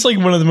 It's just like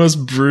one of the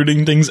most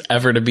brooding things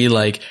ever to be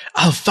like,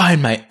 I'll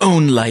find my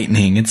own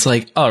lightning. It's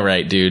like, all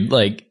right, dude,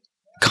 like,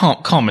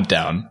 calm it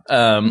down.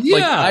 Like,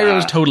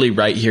 Iroh's totally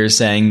right here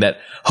saying that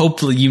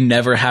hopefully you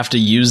never have to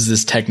use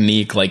this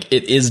technique. Like,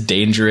 it is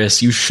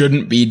dangerous. You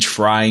shouldn't be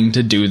trying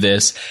to do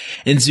this.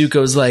 And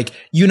Zuko's like,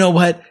 you know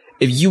what?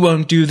 If you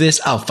won't do this,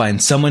 I'll find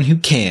someone who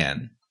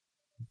can.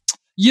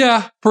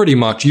 Yeah, pretty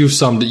much. You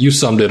summed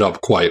it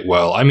up quite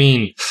well. I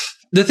mean,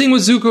 the thing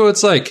with Zuko,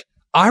 it's like,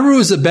 Iroh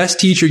is the best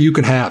teacher you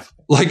can have.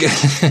 Like,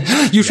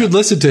 you should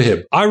listen to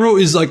him.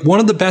 Iroh is like one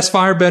of the best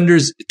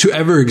firebenders to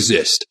ever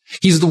exist.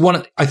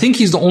 I think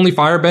he's the only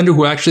firebender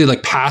who actually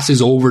like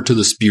passes over to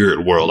the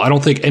spirit world. I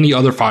don't think any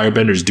other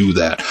firebenders do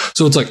that.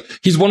 So it's like,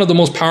 he's one of the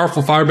most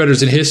powerful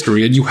firebenders in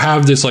history, and you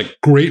have this like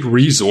great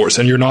resource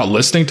and you're not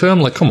listening to him.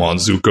 Like, come on,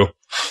 Zuko.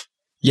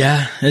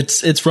 Yeah,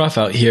 it's rough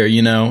out here.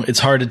 It's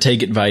hard to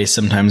take advice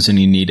sometimes when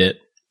you need it,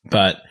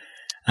 but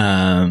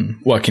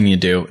what can you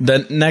do?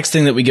 The next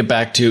thing that we get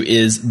back to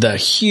is the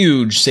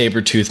huge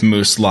saber-toothed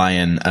moose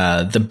lion,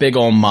 the big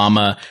old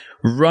mama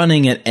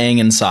running at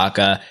Aang and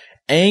Sokka.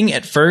 Aang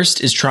at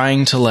first is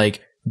trying to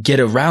like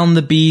get around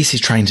the beast. He's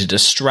trying to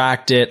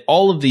distract it.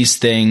 All of these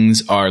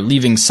things are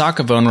leaving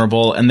Sokka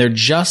vulnerable, and they're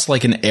just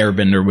like an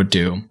airbender would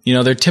do.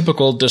 They're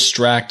typical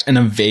distract and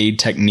evade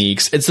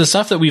techniques. It's the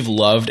stuff that we've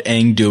loved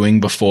Aang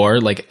doing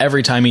before. Like,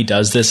 every time he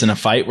does this in a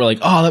fight, we're like,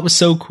 oh, that was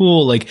so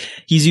cool. Like,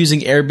 he's using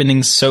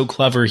airbending so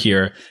clever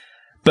here.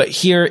 But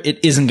here,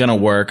 it isn't going to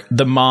work.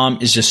 The mom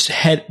is just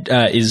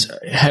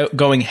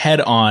going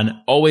head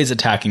on, always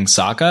attacking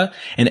Sokka.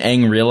 And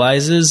Aang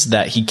realizes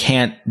that he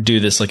can't do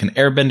this like an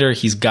airbender.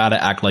 He's got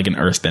to act like an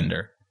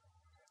earthbender.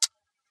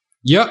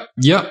 Yep.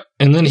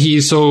 And then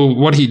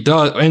what he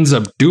ends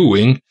up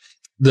doing,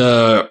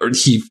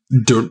 he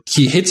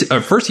hits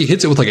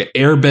it with like an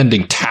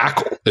airbending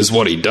tackle is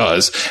what he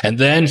does, and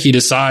then he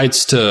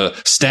decides to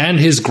stand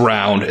his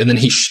ground, and then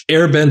he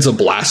airbends a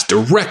blast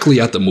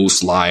directly at the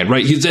moose lion.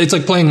 Right? It's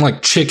like playing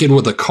like chicken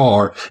with a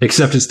car,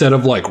 except instead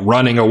of like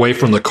running away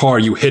from the car,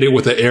 you hit it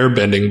with an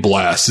airbending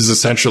blast. Is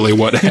essentially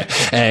what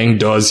Aang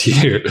does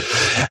here,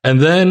 and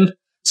then.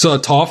 So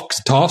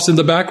Toph's in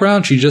the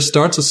background. She just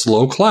starts a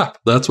slow clap.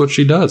 That's what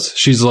she does.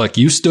 She's like,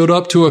 you stood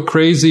up to a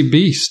crazy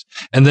beast.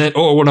 And then,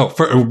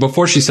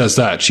 before she says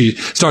that, she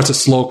starts a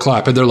slow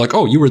clap, and they're like,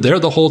 oh, you were there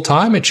the whole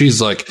time? And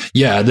she's like,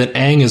 yeah. And then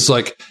Aang is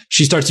like,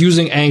 she starts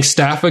using Aang's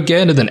staff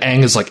again, and then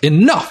Aang is like,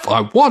 enough,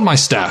 I want my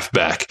staff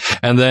back.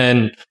 And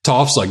then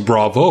Toph's like,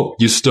 bravo,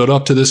 you stood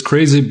up to this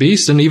crazy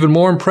beast, and even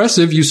more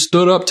impressive, you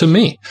stood up to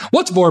me.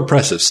 What's more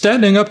impressive,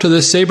 standing up to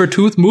this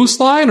saber-toothed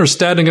moose lion or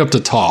standing up to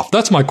Toph?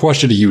 That's my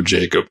question to you,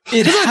 Jacob.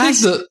 It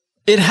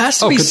has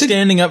to be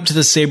standing up to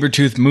the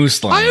saber-toothed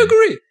moose lion. I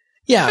agree.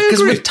 Yeah,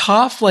 because with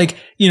Toph, like,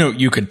 you know,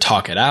 you could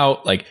talk it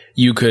out, like,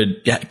 you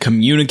could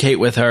communicate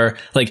with her.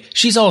 Like,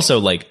 she's also,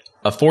 like,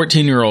 a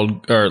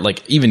 14-year-old, or,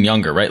 like, even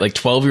younger, right? Like,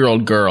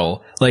 12-year-old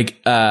girl. Like,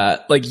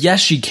 yes,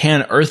 she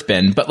can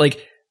earthbend, but,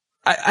 like,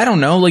 I don't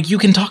know, like, you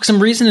can talk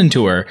some reason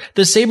into her.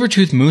 The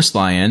saber-toothed moose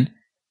lion,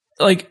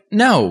 like,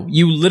 no,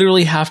 you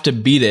literally have to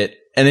beat it.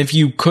 And if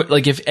you could,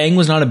 like, if Aang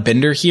was not a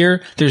bender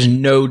here, there's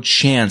no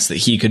chance that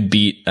he could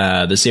beat,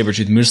 the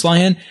saber-toothed moose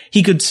lion.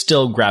 He could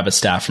still grab a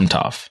staff from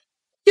Toph.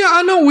 Yeah,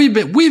 I know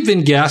we've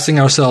been gassing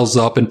ourselves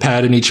up and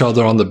patting each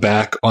other on the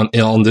back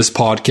on this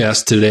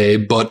podcast today,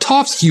 but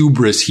Toph's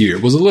hubris here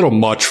was a little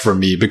much for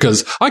me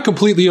because I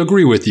completely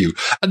agree with you.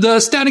 The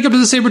standing up to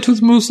the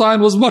saber-toothed moose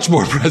lion was much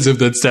more impressive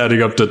than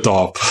standing up to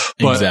Toph.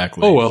 But,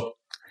 exactly. Oh well.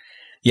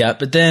 Yeah,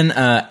 but then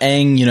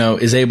Aang, you know,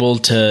 is able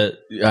to,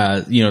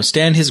 you know,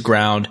 stand his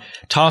ground.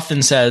 Toph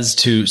then says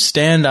to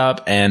stand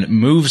up and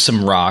move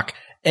some rock.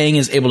 Aang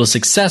is able to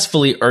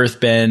successfully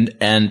earthbend,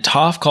 and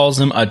Toph calls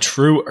him a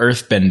true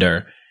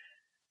earthbender.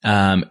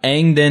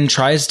 Aang then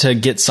tries to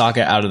get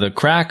Sokka out of the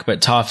crack,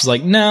 but Toph's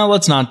like, no,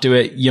 let's not do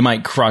it. You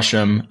might crush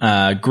him.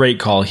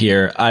 Great call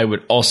here. I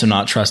would also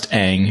not trust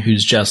Aang,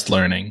 who's just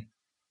learning.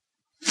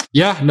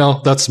 Yeah,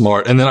 no, that's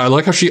smart. And then I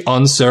like how she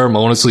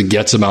unceremoniously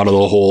gets him out of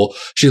the hole.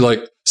 She like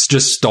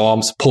just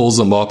stomps, pulls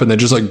him up, and then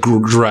just like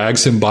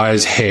drags him by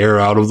his hair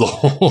out of the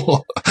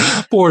hole.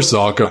 Poor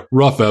Sokka.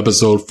 Rough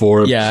episode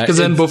for him. Yeah. Because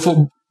then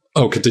before...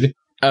 Oh, continue.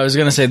 I was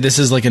going to say this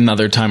is like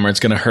another time where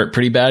it's going to hurt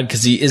pretty bad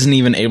because he isn't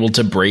even able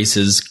to brace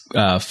his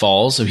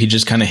fall, so he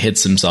just kind of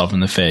hits himself in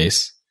the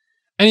face.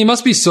 And he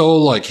must be so,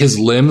 like, his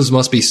limbs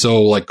must be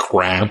so, like,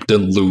 cramped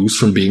and loose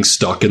from being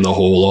stuck in the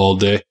hole all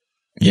day.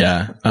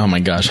 Yeah. Oh my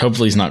gosh.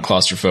 Hopefully he's not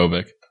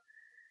claustrophobic.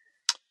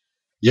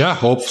 Yeah,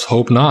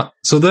 hope not.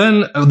 So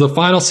then the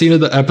final scene of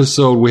the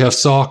episode, we have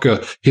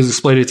Sokka. He's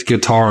explaining it to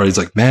Katara. He's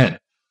like, man,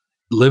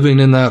 living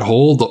in that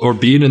hole or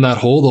being in that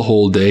hole the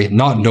whole day,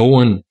 not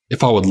knowing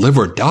if I would live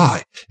or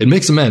die. It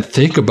makes a man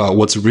think about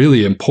what's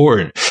really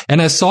important. And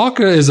as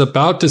Sokka is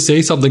about to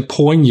say something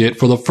poignant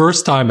for the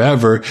first time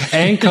ever,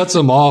 Aang cuts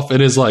him off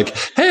and is like,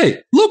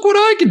 hey, look what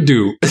I can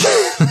do.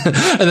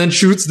 And then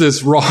shoots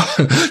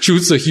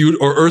a huge,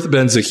 or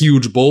earthbends a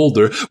huge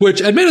boulder,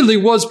 which admittedly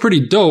was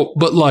pretty dope,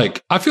 but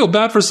like, I feel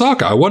bad for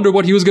Sokka. I wonder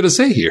what he was going to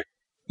say here.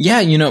 Yeah,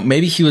 you know,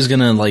 maybe he was going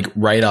to like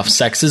write off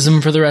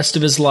sexism for the rest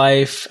of his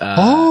life.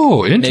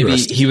 Interesting. Maybe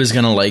he was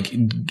going to like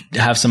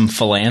have some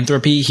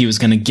philanthropy. He was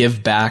going to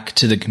give back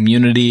to the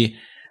community.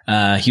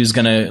 He was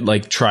going to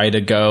like try to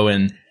go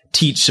and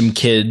teach some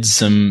kids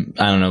some,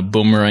 I don't know,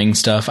 boomerang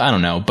stuff. I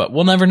don't know, but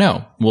we'll never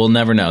know. We'll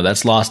never know.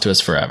 That's lost to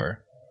us forever.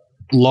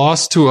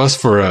 Lost to us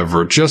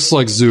forever, just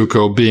like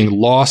Zuko being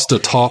lost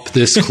atop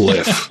this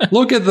cliff.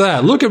 Look at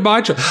that. Look at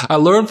my... I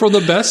learned from the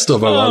best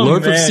of them. I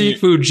learned from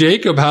Sifu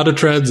Jacob how to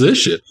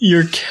transition.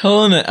 You're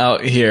killing it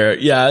out here.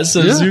 Yeah,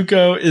 so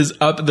Zuko is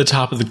up at the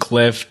top of the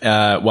cliff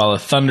while a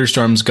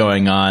thunderstorm's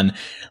going on,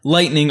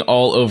 lightning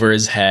all over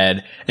his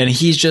head, and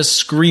he's just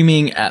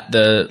screaming at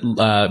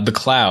the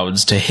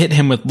clouds to hit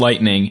him with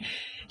lightning.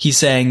 He's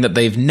saying that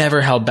they've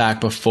never held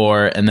back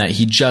before and that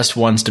he just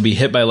wants to be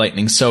hit by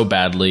lightning so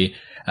badly.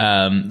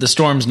 The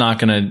storm's not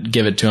going to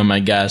give it to him,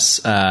 I guess.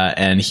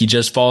 And he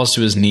just falls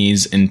to his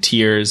knees in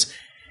tears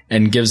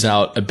and gives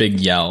out a big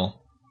yell.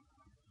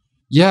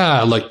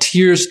 Yeah, like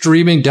tears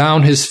streaming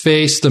down his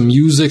face, the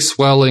music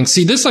swelling.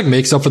 See, this like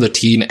makes up for the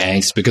teen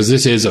angst because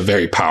this is a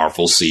very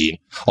powerful scene,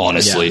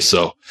 honestly. Yeah.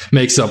 So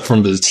makes up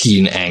from the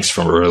teen angst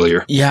from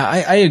earlier. Yeah,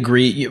 I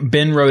agree.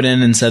 Ben wrote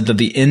in and said that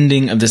the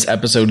ending of this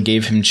episode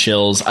gave him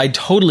chills. I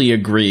totally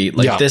agree.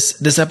 Like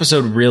this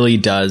episode really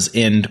does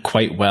end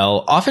quite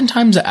well.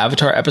 Oftentimes the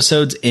Avatar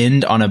episodes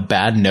end on a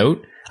bad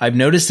note. I've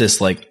noticed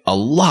this like a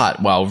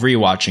lot while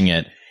rewatching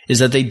it. Is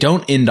that they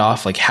don't end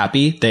off like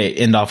happy. They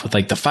end off with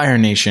like the Fire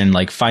Nation,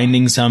 like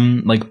finding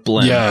some like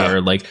blimp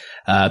or like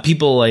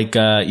people like,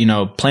 you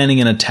know, planning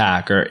an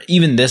attack, or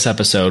even this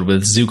episode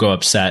with Zuko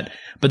upset.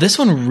 But this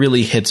one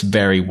really hits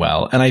very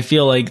well. And I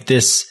feel like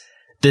this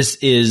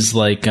is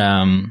like,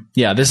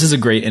 this is a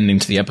great ending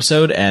to the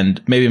episode. And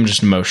maybe I'm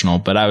just emotional,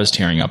 but I was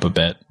tearing up a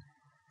bit.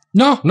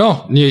 No,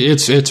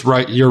 it's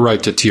right. You're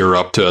right to tear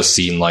up to a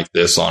scene like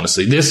this,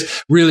 honestly.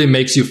 This really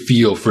makes you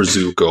feel for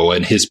Zuko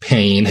and his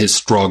pain, his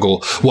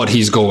struggle, what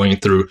he's going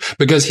through.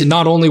 Because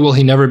not only will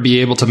he never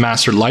be able to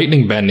master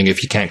lightning bending if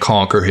he can't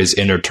conquer his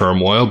inner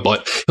turmoil,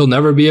 but he'll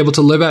never be able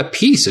to live at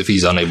peace if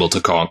he's unable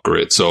to conquer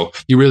it. So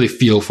you really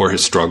feel for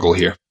his struggle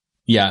here.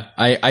 Yeah,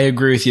 I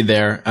agree with you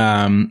there.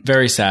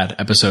 Very sad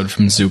episode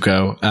from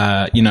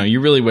Zuko. You know,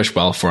 you really wish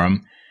well for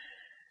him.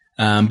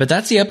 But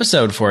that's the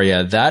episode for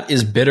you. That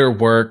is bitter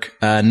work.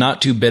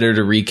 Not too bitter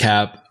to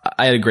recap.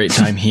 I had a great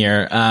time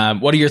here.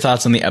 What are your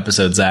thoughts on the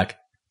episode, Zach?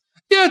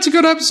 Yeah, it's a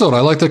good episode. I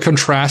like the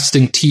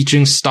contrasting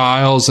teaching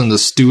styles and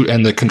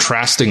the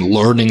contrasting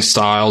learning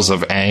styles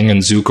of Aang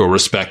and Zuko,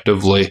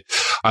 respectively.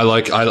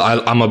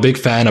 I'm a big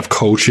fan of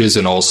coaches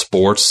in all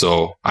sports,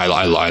 so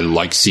I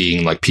like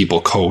seeing like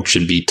people coach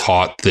and be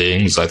taught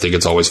things. I think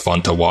it's always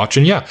fun to watch,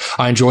 and yeah,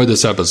 I enjoyed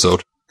this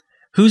episode.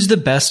 Who's the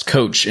best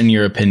coach in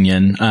your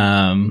opinion?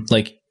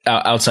 Like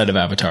outside of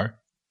Avatar?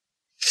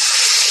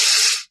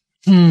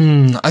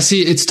 I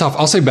see. It's tough.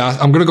 I'll say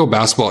I'm going to go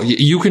basketball.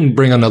 You can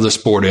bring another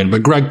sport in,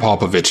 but Greg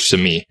Popovich to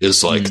me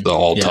is like the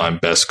all-time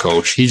best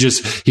coach.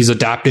 He's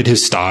adapted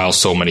his style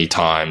so many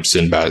times.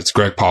 It's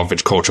Greg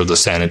Popovich, coach of the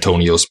San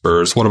Antonio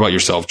Spurs. What about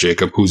yourself,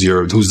 Jacob? Who's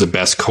the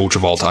best coach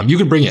of all time? You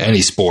can bring in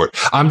any sport.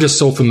 I'm just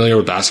so familiar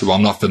with basketball.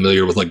 I'm not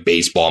familiar with like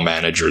baseball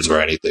managers or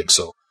anything.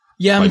 So.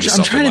 Yeah, I'm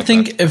trying to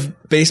think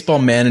of baseball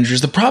managers.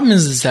 The problem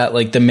is that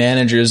like the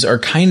managers are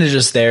kind of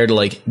just there to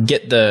like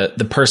get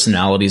the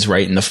personalities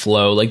right in the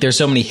flow. Like there's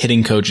so many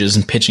hitting coaches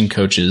and pitching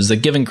coaches that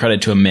giving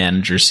credit to a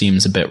manager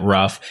seems a bit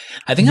rough.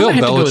 I think I might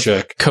have to go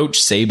with Coach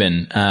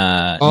Saban,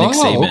 Nick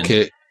Saban.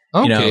 Okay.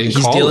 You know,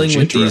 he's dealing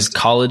with these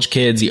college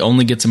kids. He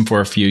only gets them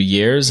for a few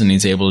years and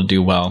he's able to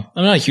do well.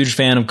 I'm not a huge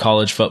fan of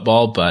college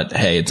football, but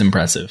hey, it's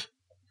impressive.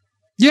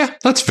 Yeah,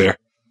 that's fair.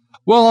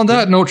 Well, on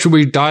that note, should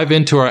we dive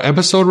into our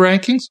episode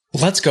rankings?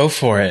 Let's go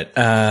for it.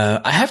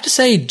 I have to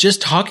say,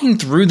 just talking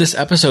through this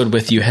episode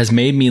with you has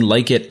made me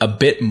like it a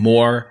bit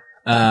more.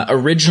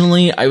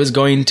 Originally, I was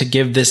going to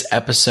give this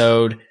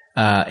episode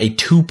a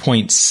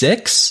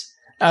 2.6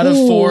 out of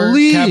 4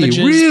 cabbages.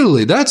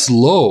 Really? That's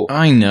low.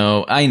 I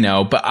know,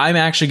 but I'm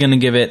actually going to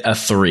give it a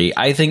 3.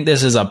 I think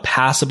this is a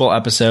passable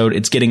episode.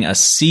 It's getting a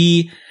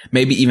C,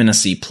 maybe even a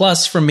C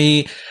plus from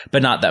me,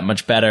 but not that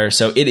much better.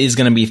 So it is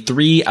going to be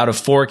 3 out of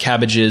 4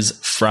 cabbages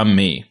from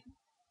me.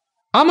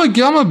 I'm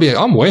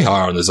way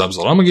higher on this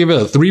episode. I'm gonna give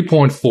it a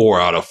 3.4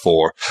 out of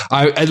 4.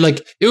 I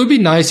like, it would be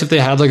nice if they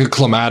had like a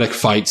climatic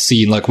fight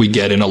scene like we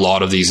get in a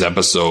lot of these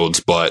episodes,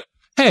 but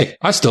hey,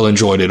 I still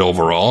enjoyed it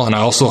overall, and I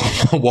also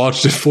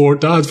watched it 4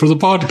 times for the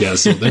podcast,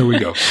 so there we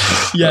go.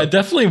 Yeah,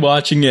 definitely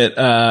watching it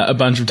a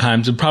bunch of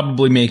times would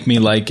probably make me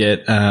like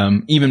it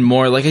even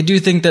more. Like, I do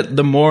think that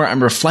the more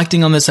I'm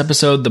reflecting on this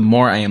episode, the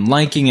more I am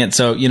liking it.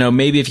 So, you know,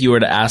 maybe if you were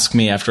to ask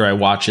me after I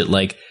watch it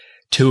like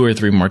 2 or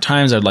 3 more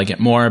times, I'd like it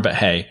more, but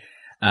hey,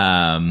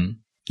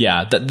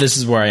 yeah, this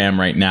is where I am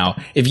right now.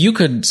 If you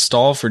could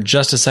stall for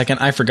just a second,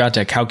 I forgot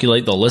to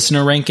calculate the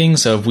listener ranking.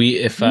 So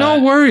if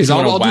no worries,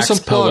 I'll do some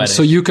plugs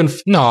so you can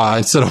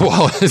instead of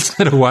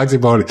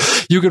waxing poetic,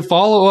 you can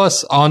follow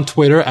us on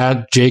Twitter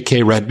at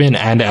JK Redman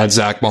and at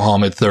Zach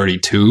Muhammad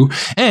 32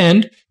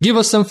 and give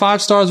us some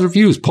 5-stars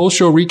reviews.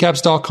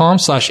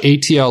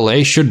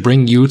 Postshowrecaps.com/ATLA should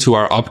bring you to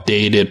our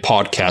updated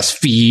podcast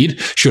feed.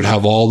 Should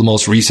have all the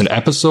most recent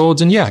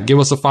episodes. And yeah, give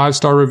us a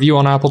 5-star review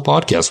on Apple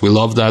Podcasts. We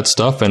love that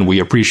stuff and we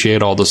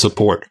appreciate all the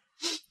support.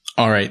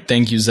 All right.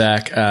 Thank you,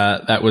 Zach.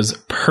 That was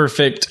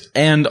perfect.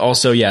 And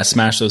also, yeah,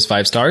 smash those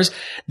 5 stars.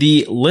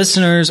 The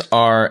listeners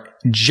are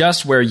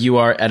just where you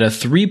are at a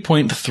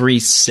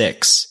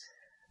 3.36.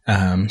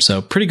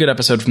 So pretty good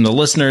episode from the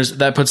listeners.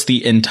 That puts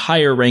the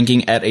entire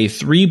ranking at a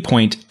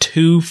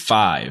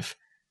 3.25.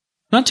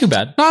 Not too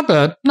bad. Not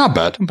bad.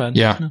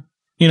 Yeah. No.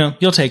 You know,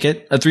 you'll take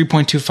it. A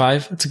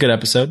 3.25. It's a good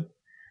episode.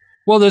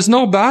 Well, there's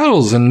no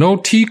battles and no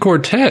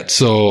T-Quartet,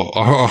 so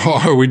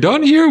are we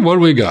done here? What do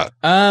we got?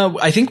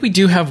 I think we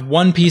do have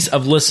one piece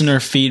of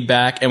listener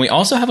feedback, and we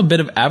also have a bit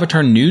of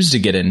Avatar news to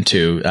get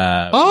into.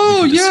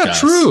 Yeah,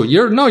 true.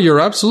 You're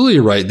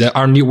absolutely right.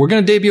 We're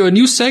going to debut a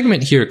new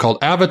segment here called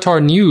Avatar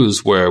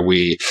News, where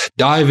we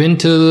dive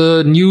into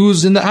the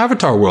news in the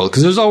Avatar world,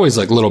 because there's always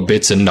like little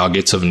bits and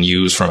nuggets of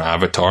news from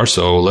Avatar,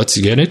 so let's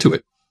get into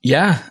it.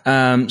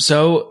 Yeah.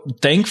 So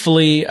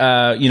thankfully,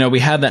 we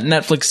had that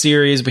Netflix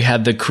series. We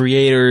had the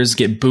creators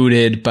get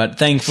booted, but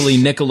thankfully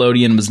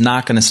Nickelodeon was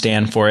not going to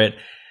stand for it.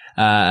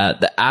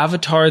 The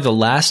Avatar, The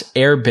Last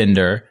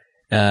Airbender,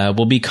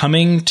 will be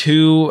coming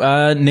to,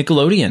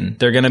 Nickelodeon.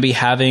 They're going to be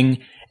having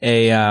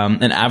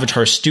an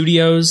Avatar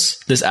Studios.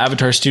 This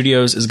Avatar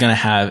Studios is going to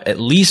have at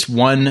least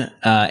one,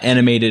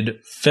 animated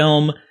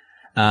film,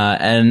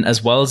 and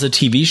as well as a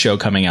TV show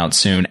coming out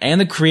soon.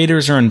 And the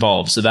creators are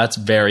involved. So that's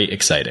very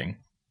exciting.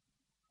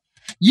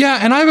 Yeah,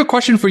 and I have a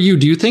question for you.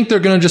 Do you think they're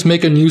going to just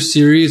make a new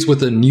series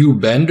with a new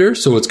bender?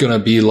 So it's going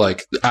to be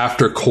like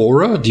after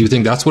Korra? Do you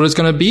think that's what it's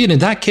going to be? And in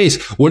that case,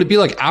 would it be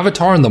like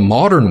Avatar in the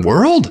modern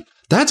world?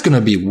 That's going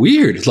to be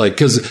weird. Like,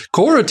 cause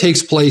Korra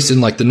takes place in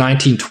like the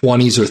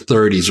 1920s or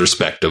 30s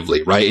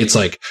respectively, right? It's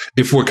like,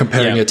 if we're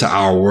comparing it to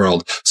our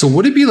world. So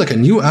would it be like a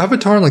new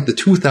Avatar in like the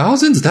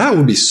 2000s? That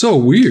would be so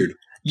weird.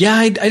 Yeah,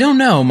 I don't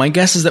know. My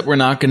guess is that we're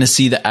not going to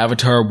see the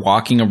Avatar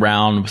walking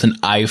around with an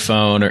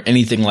iPhone or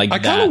anything like that.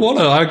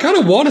 I kind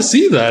of want to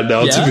see that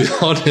now, to be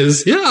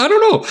honest. Yeah, I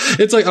don't know.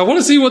 It's like, I want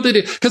to see what they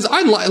do. Cause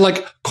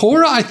like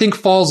Korra, I think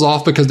falls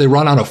off because they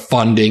run out of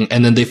funding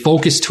and then they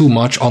focus too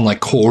much on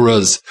like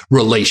Korra's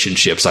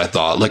relationships, I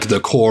thought. Like the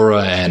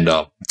Korra and,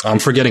 I'm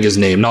forgetting his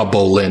name, not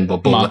Bolin,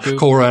 but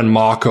Korra and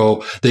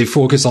Mako. They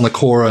focus on the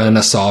Korra and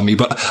Asami.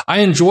 But I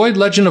enjoyed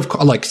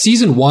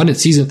season 1 and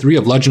season 3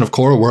 of Legend of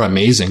Korra were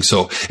amazing.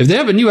 So if they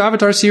have a new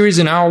Avatar series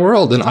in our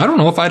world, then I don't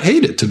know if I'd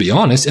hate it, to be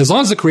honest. As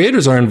long as the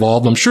creators are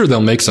involved, I'm sure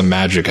they'll make some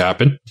magic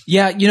happen.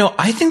 Yeah,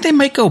 I think they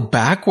might go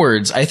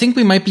backwards. I think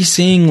we might be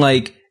seeing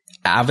like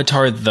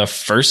Avatar the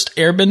First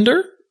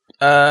Airbender.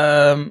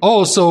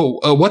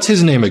 What's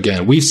his name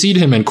again? We've seen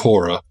him in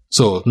Korra.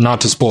 So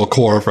not to spoil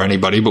Korra for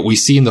anybody, but we've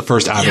seen the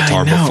first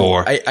Avatar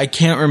before. I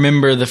can't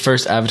remember the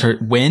first Avatar.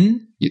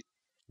 Juan,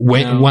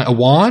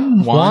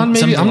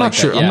 maybe? I'm not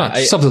sure.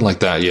 Yeah, something like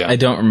that. Yeah. I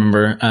don't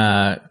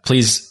remember.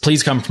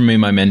 Please come from me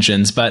my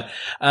mentions. But,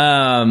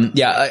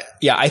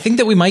 I think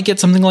that we might get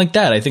something like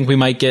that. I think we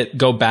might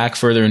go back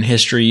further in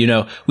history.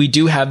 We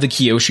do have the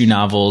Kyoshi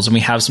novels and we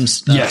have some,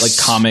 like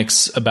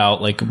comics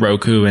about like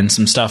Roku and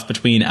some stuff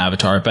between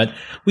Avatar, but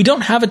we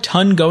don't have a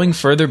ton going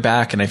further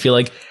back. And I feel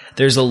like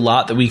there's a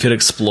lot that we could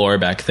explore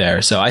back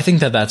there. So I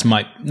think that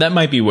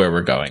might be where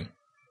we're going.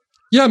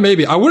 Yeah,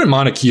 maybe. I wouldn't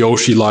mind a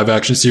Kyoshi live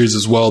action series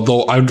as well,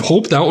 though I'd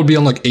hope that would be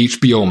on like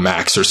HBO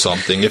Max or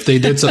something. If they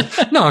did some,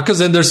 no, because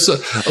then there's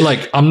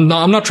like, I'm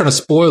not trying to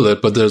spoil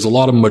it, but there's a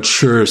lot of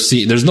mature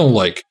scenes. There's no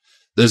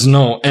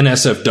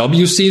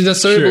NSFW scenes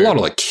necessarily. Sure. A lot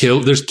of like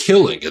there's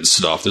killing and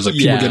stuff. There's like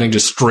people getting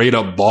just straight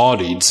up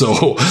bodied.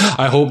 So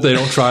I hope they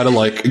don't try to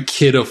like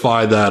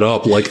kidify that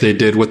up like they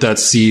did with that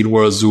scene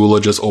where Azula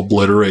just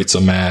obliterates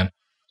a man.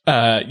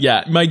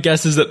 My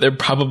guess is that they're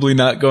probably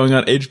not going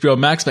on HBO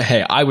Max, but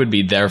hey, I would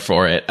be there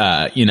for it.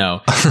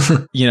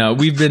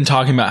 We've been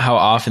talking about how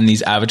often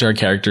these Avatar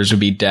characters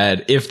would be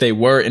dead. If they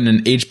were in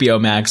an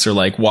HBO Max or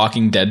like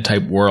Walking Dead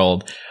type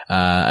world,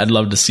 I'd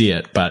love to see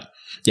it. But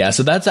yeah,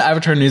 so that's the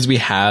Avatar news we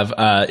have.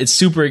 It's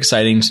super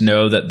exciting to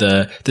know that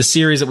the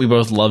series that we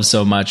both love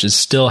so much is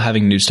still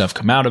having new stuff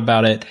come out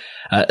about it.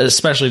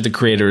 Especially if the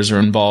creators are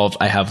involved.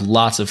 I have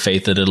lots of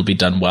faith that it'll be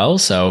done well.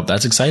 So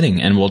that's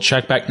exciting. And we'll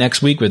check back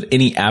next week with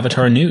any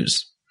Avatar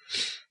news.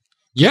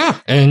 Yeah.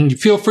 And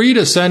feel free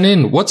to send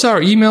in. What's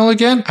our email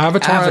again?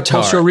 Avatar at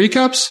Post-Show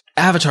Recaps?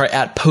 Avatar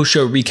at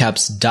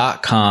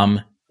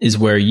postshowrecaps.com is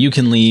where you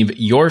can leave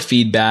your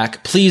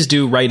feedback. Please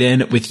do write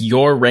in with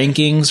your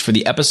rankings for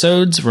the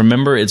episodes.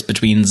 Remember, it's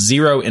between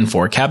 0 and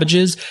 4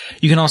 cabbages.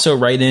 You can also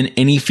write in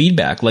any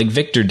feedback like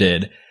Victor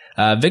did.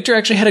 Victor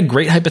actually had a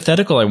great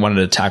hypothetical I wanted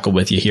to tackle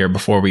with you here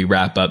before we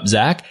wrap up,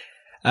 Zach.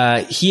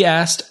 He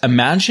asked,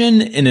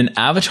 imagine in an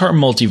Avatar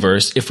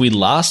multiverse if we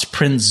lost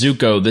Prince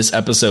Zuko this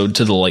episode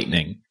to the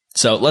lightning.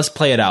 So let's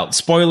play it out.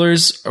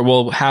 Spoilers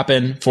will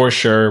happen for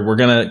sure. We're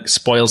going to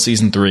spoil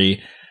season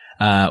 3.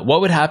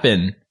 What would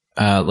happen?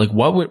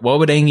 What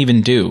would Aang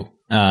even do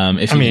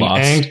if he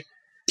lost? Aang,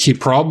 he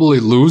probably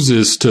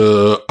loses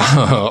to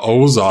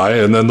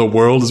Ozai, and then the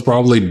world is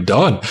probably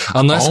done.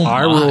 Unless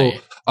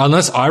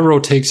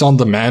Iroh takes on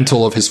the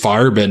mantle of his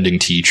firebending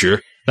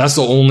teacher. That's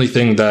the only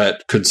thing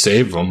that could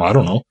save him. I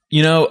don't know.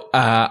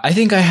 I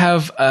think I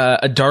have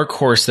a dark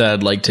horse that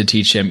I'd like to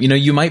teach him.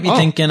 You might be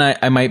thinking,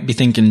 I might be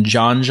thinking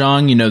John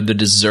Zhang, the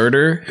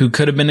deserter who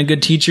could have been a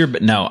good teacher.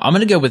 But no, I'm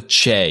going to go with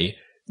Che,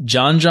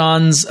 John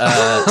John's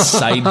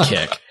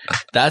sidekick.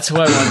 That's who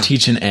I want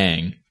teaching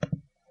Aang.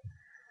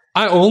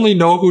 I only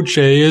know who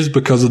Che is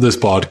because of this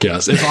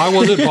podcast. If I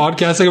wasn't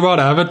podcasting about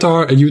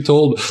Avatar and you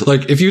told,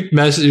 like, if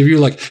you're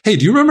like, hey,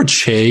 do you remember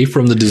Che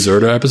from the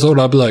Deserter episode?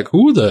 I'd be like,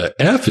 who the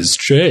F is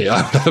Che?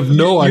 I have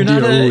no idea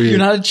who he is. You're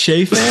not a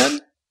Che fan?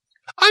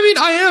 I mean,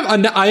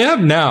 I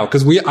am now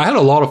because I had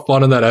a lot of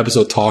fun in that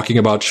episode talking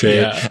about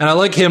Che, and I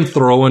like him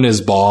throwing his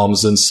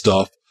bombs and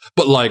stuff.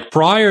 But like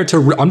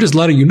I'm just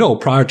letting you know,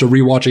 prior to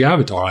rewatching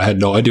Avatar, I had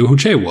no idea who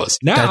Che was.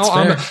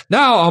 Now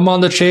I'm on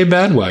the Che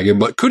bandwagon,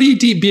 but could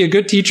he be a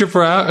good teacher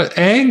for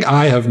Aang?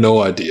 I have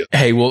no idea.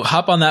 Hey, we'll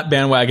hop on that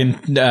bandwagon,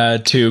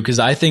 too, because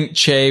I think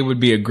Che would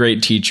be a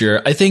great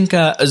teacher. I think,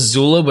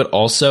 Azula would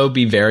also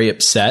be very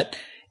upset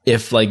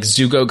if like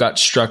Zuko got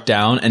struck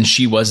down and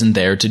she wasn't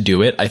there to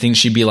do it. I think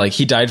she'd be like,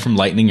 he died from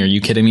lightning. Are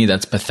you kidding me?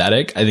 That's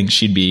pathetic. I think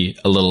she'd be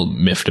a little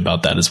miffed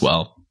about that as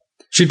well.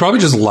 She'd probably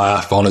just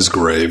laugh on his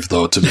grave,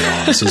 though, to be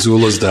honest.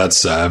 Azula's that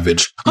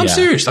savage. I'm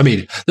serious. I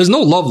mean, there's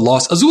no love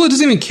lost. Azula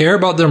doesn't even care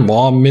about their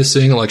mom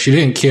missing. Like, she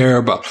didn't care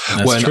about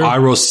when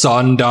Iroh's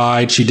son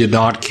died. She did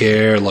not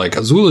care. Like,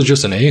 Azula's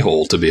just an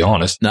a-hole, to be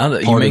honest. Now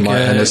that Pardon my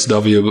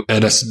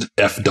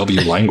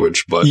NSFW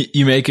language, but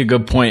you make a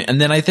good point. And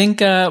then I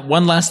think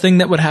one last thing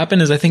that would happen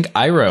is I think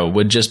Iroh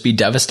would just be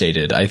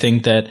devastated. I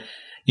think that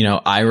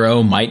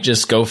Iroh might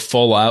just go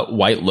full out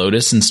White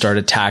Lotus and start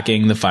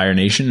attacking the Fire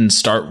Nation and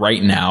start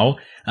right now,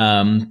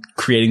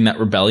 creating that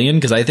rebellion.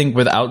 Cause I think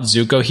without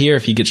Zuko here,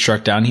 if he gets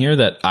struck down here,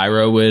 that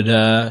Iroh would,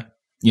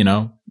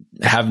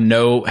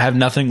 have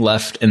nothing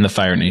left in the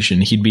Fire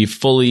Nation. He'd be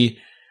fully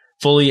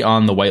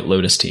on the White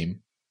Lotus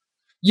team.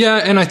 Yeah,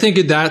 and I think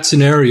in that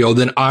scenario,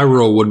 then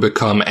Iroh would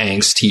become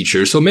Aang's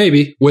teacher. So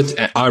maybe with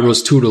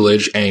Iroh's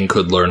tutelage, Aang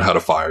could learn how to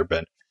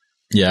firebend.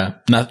 Yeah,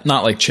 not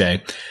like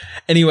Che.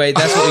 Anyway,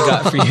 that's what we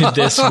got for you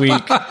this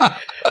week.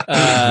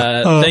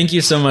 Thank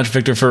you so much,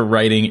 Victor, for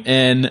writing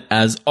in.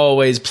 As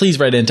always, please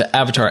write into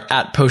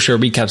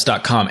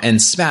avatar@postshowrecaps.com and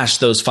smash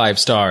those 5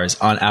 stars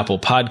on Apple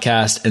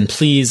Podcast. And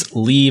please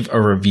leave a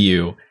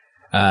review.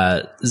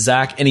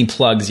 Zach, any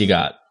plugs you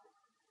got?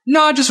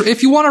 No, just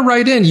if you want to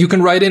write in, you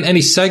can write in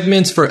any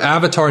segments for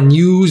Avatar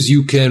news.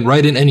 You can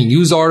write in any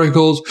news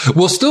articles.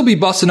 We'll still be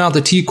busting out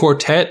the T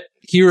Quartet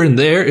here and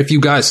there if you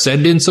guys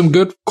send in some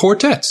good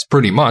quartets,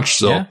 pretty much.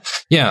 So,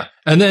 yeah.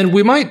 And then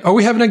are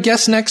we having a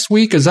guest next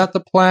week? Is that the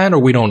plan, or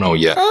we don't know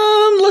yet?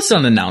 Let's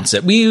not announce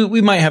it.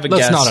 We might have a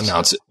guest. Let's not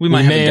announce it. We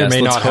may or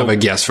may not have a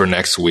guest for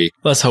next week.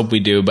 Let's hope we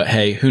do, but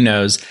hey, who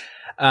knows?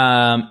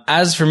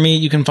 As for me,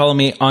 you can follow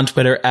me on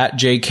Twitter at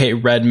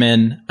JK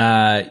Redman.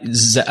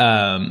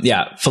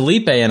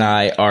 Felipe and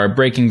I are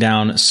breaking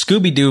down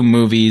Scooby-Doo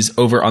movies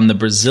over on the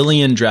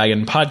Brazilian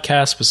Dragon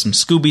podcast with some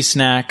Scooby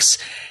snacks.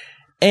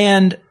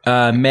 And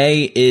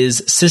May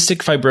is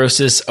Cystic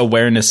Fibrosis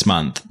Awareness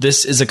Month.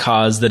 This is a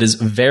cause that is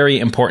very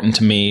important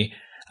to me.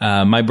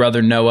 My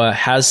brother Noah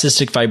has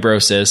cystic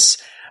fibrosis.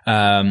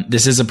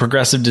 This is a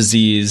progressive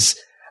disease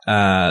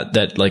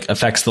that like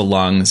affects the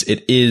lungs.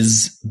 It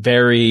is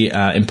very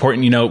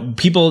important. You know,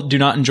 people do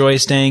not enjoy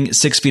staying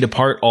 6 feet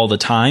apart all the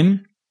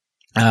time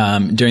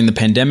during the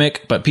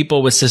pandemic, but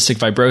people with cystic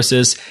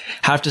fibrosis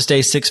have to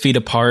stay 6 feet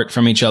apart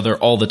from each other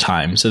all the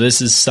time. So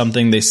this is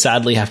something they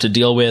sadly have to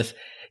deal with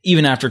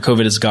even after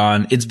COVID is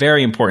gone. It's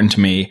very important to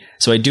me.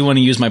 So I do want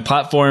to use my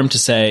platform to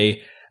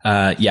say,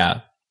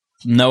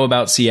 know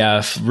about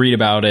CF, read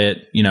about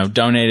it,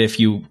 donate if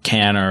you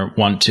can or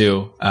want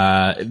to.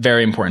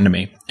 Very important to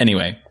me.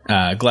 Anyway,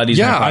 glad he's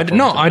I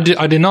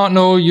did not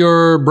know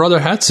your brother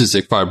had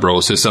cystic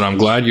fibrosis, and I'm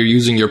glad you're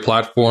using your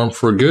platform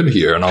for good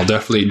here. And I'll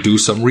definitely do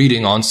some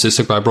reading on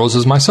cystic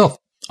fibrosis myself.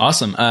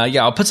 Awesome.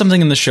 I'll put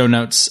something in the show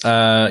notes.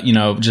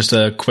 Just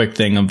a quick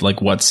thing of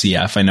like what's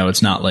CF. I know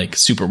it's not like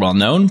super well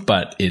known,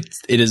 but it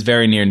is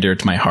very near and dear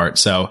to my heart.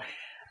 So,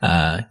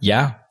 there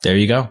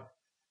you go.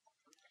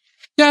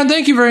 Yeah, and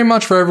thank you very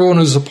much for everyone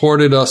who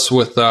supported us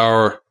with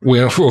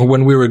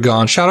when we were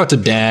gone. Shout out to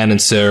Dan and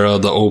Sarah,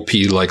 the OP,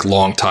 like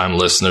longtime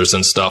listeners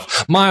and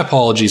stuff. My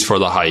apologies for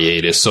the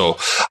hiatus. So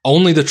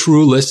only the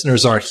true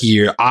listeners are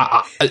here.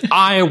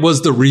 I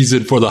was the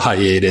reason for the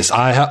hiatus.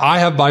 I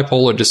have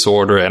bipolar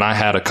disorder, and I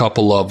had a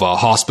couple of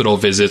hospital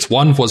visits.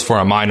 One was for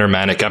a minor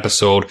manic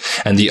episode,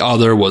 and the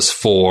other was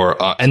for,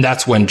 and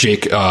that's when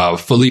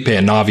Felipe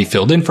and Navi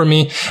filled in for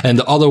me. And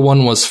the other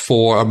one was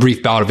for a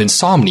brief bout of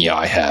insomnia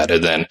I had,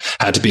 and then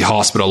had to be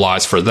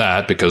hospitalized for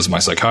that because my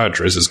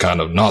psychiatrist is kind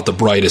of not the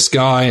brightest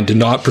guy and did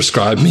not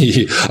prescribe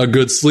me a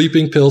good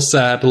sleeping pill,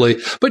 sadly.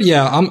 But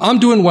yeah, I'm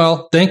doing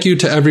well. Thank you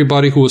to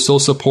everybody who was so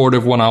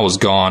supportive when I was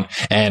gone.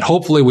 And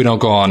hopefully we don't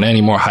go on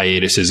any more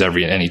hiatuses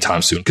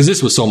anytime soon, because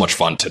this was so much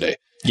fun today.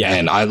 Yeah.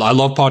 And I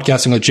love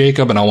podcasting with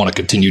Jacob, and I want to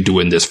continue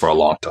doing this for a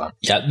long time.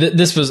 Yeah,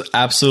 this was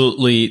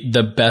absolutely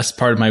the best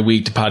part of my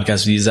week to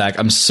podcast with you, Zach.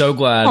 I'm so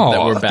glad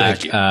that we're back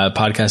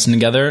podcasting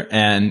together.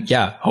 And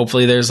yeah,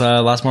 hopefully there's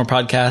lots more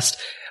podcasts.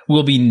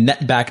 We'll be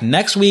back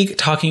next week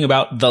talking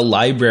about the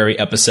library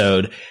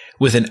episode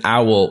with an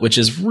owl, which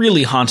has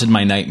really haunted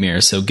my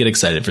nightmares. So get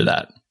excited for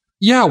that.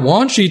 Yeah,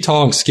 Wan Shi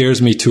Tong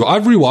scares me too.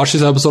 I've rewatched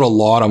this episode a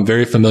lot. I'm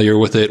very familiar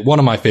with it. One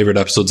of my favorite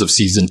episodes of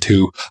season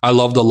 2. I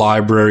love the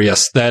library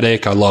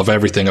aesthetic. I love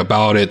everything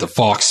about it. The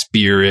fox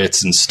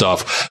spirits and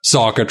stuff.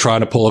 Sokka trying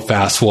to pull a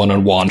fast one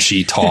on Wan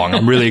Shi Tong.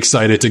 I'm really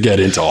excited to get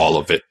into all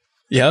of it.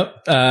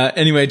 Yep.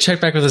 Anyway,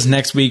 check back with us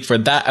next week for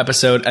that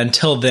episode.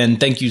 Until then,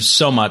 thank you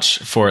so much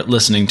for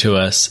listening to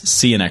us.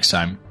 See you next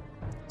time.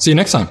 See you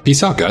next time.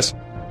 Peace out, guys.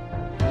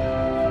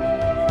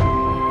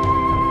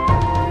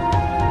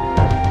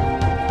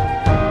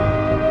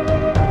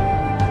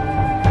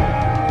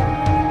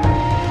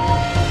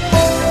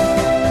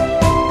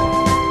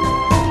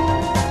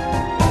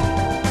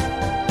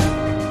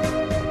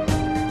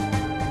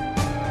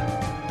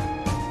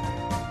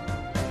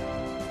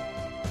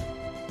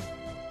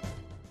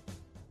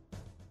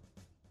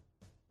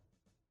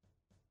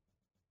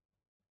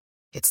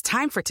 It's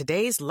time for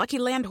today's Lucky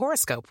Land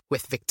horoscope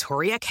with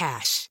Victoria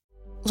Cash.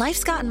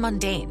 Life's gotten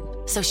mundane,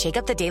 so shake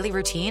up the daily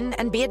routine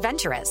and be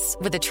adventurous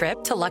with a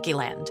trip to Lucky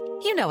Land.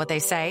 You know what they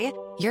say,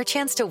 your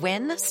chance to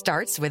win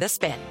starts with a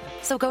spin.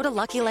 So go to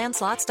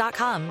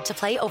LuckyLandSlots.com to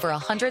play over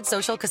 100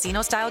 social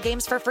casino-style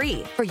games for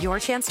free for your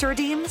chance to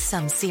redeem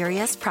some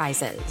serious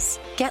prizes.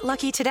 Get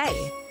lucky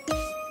today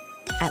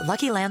at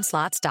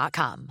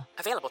LuckyLandSlots.com.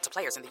 Available to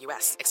players in the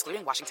U.S.,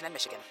 excluding Washington and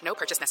Michigan. No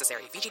purchase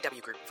necessary.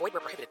 VGW Group. Void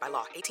where prohibited by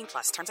law.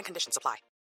 18+. Terms and conditions apply.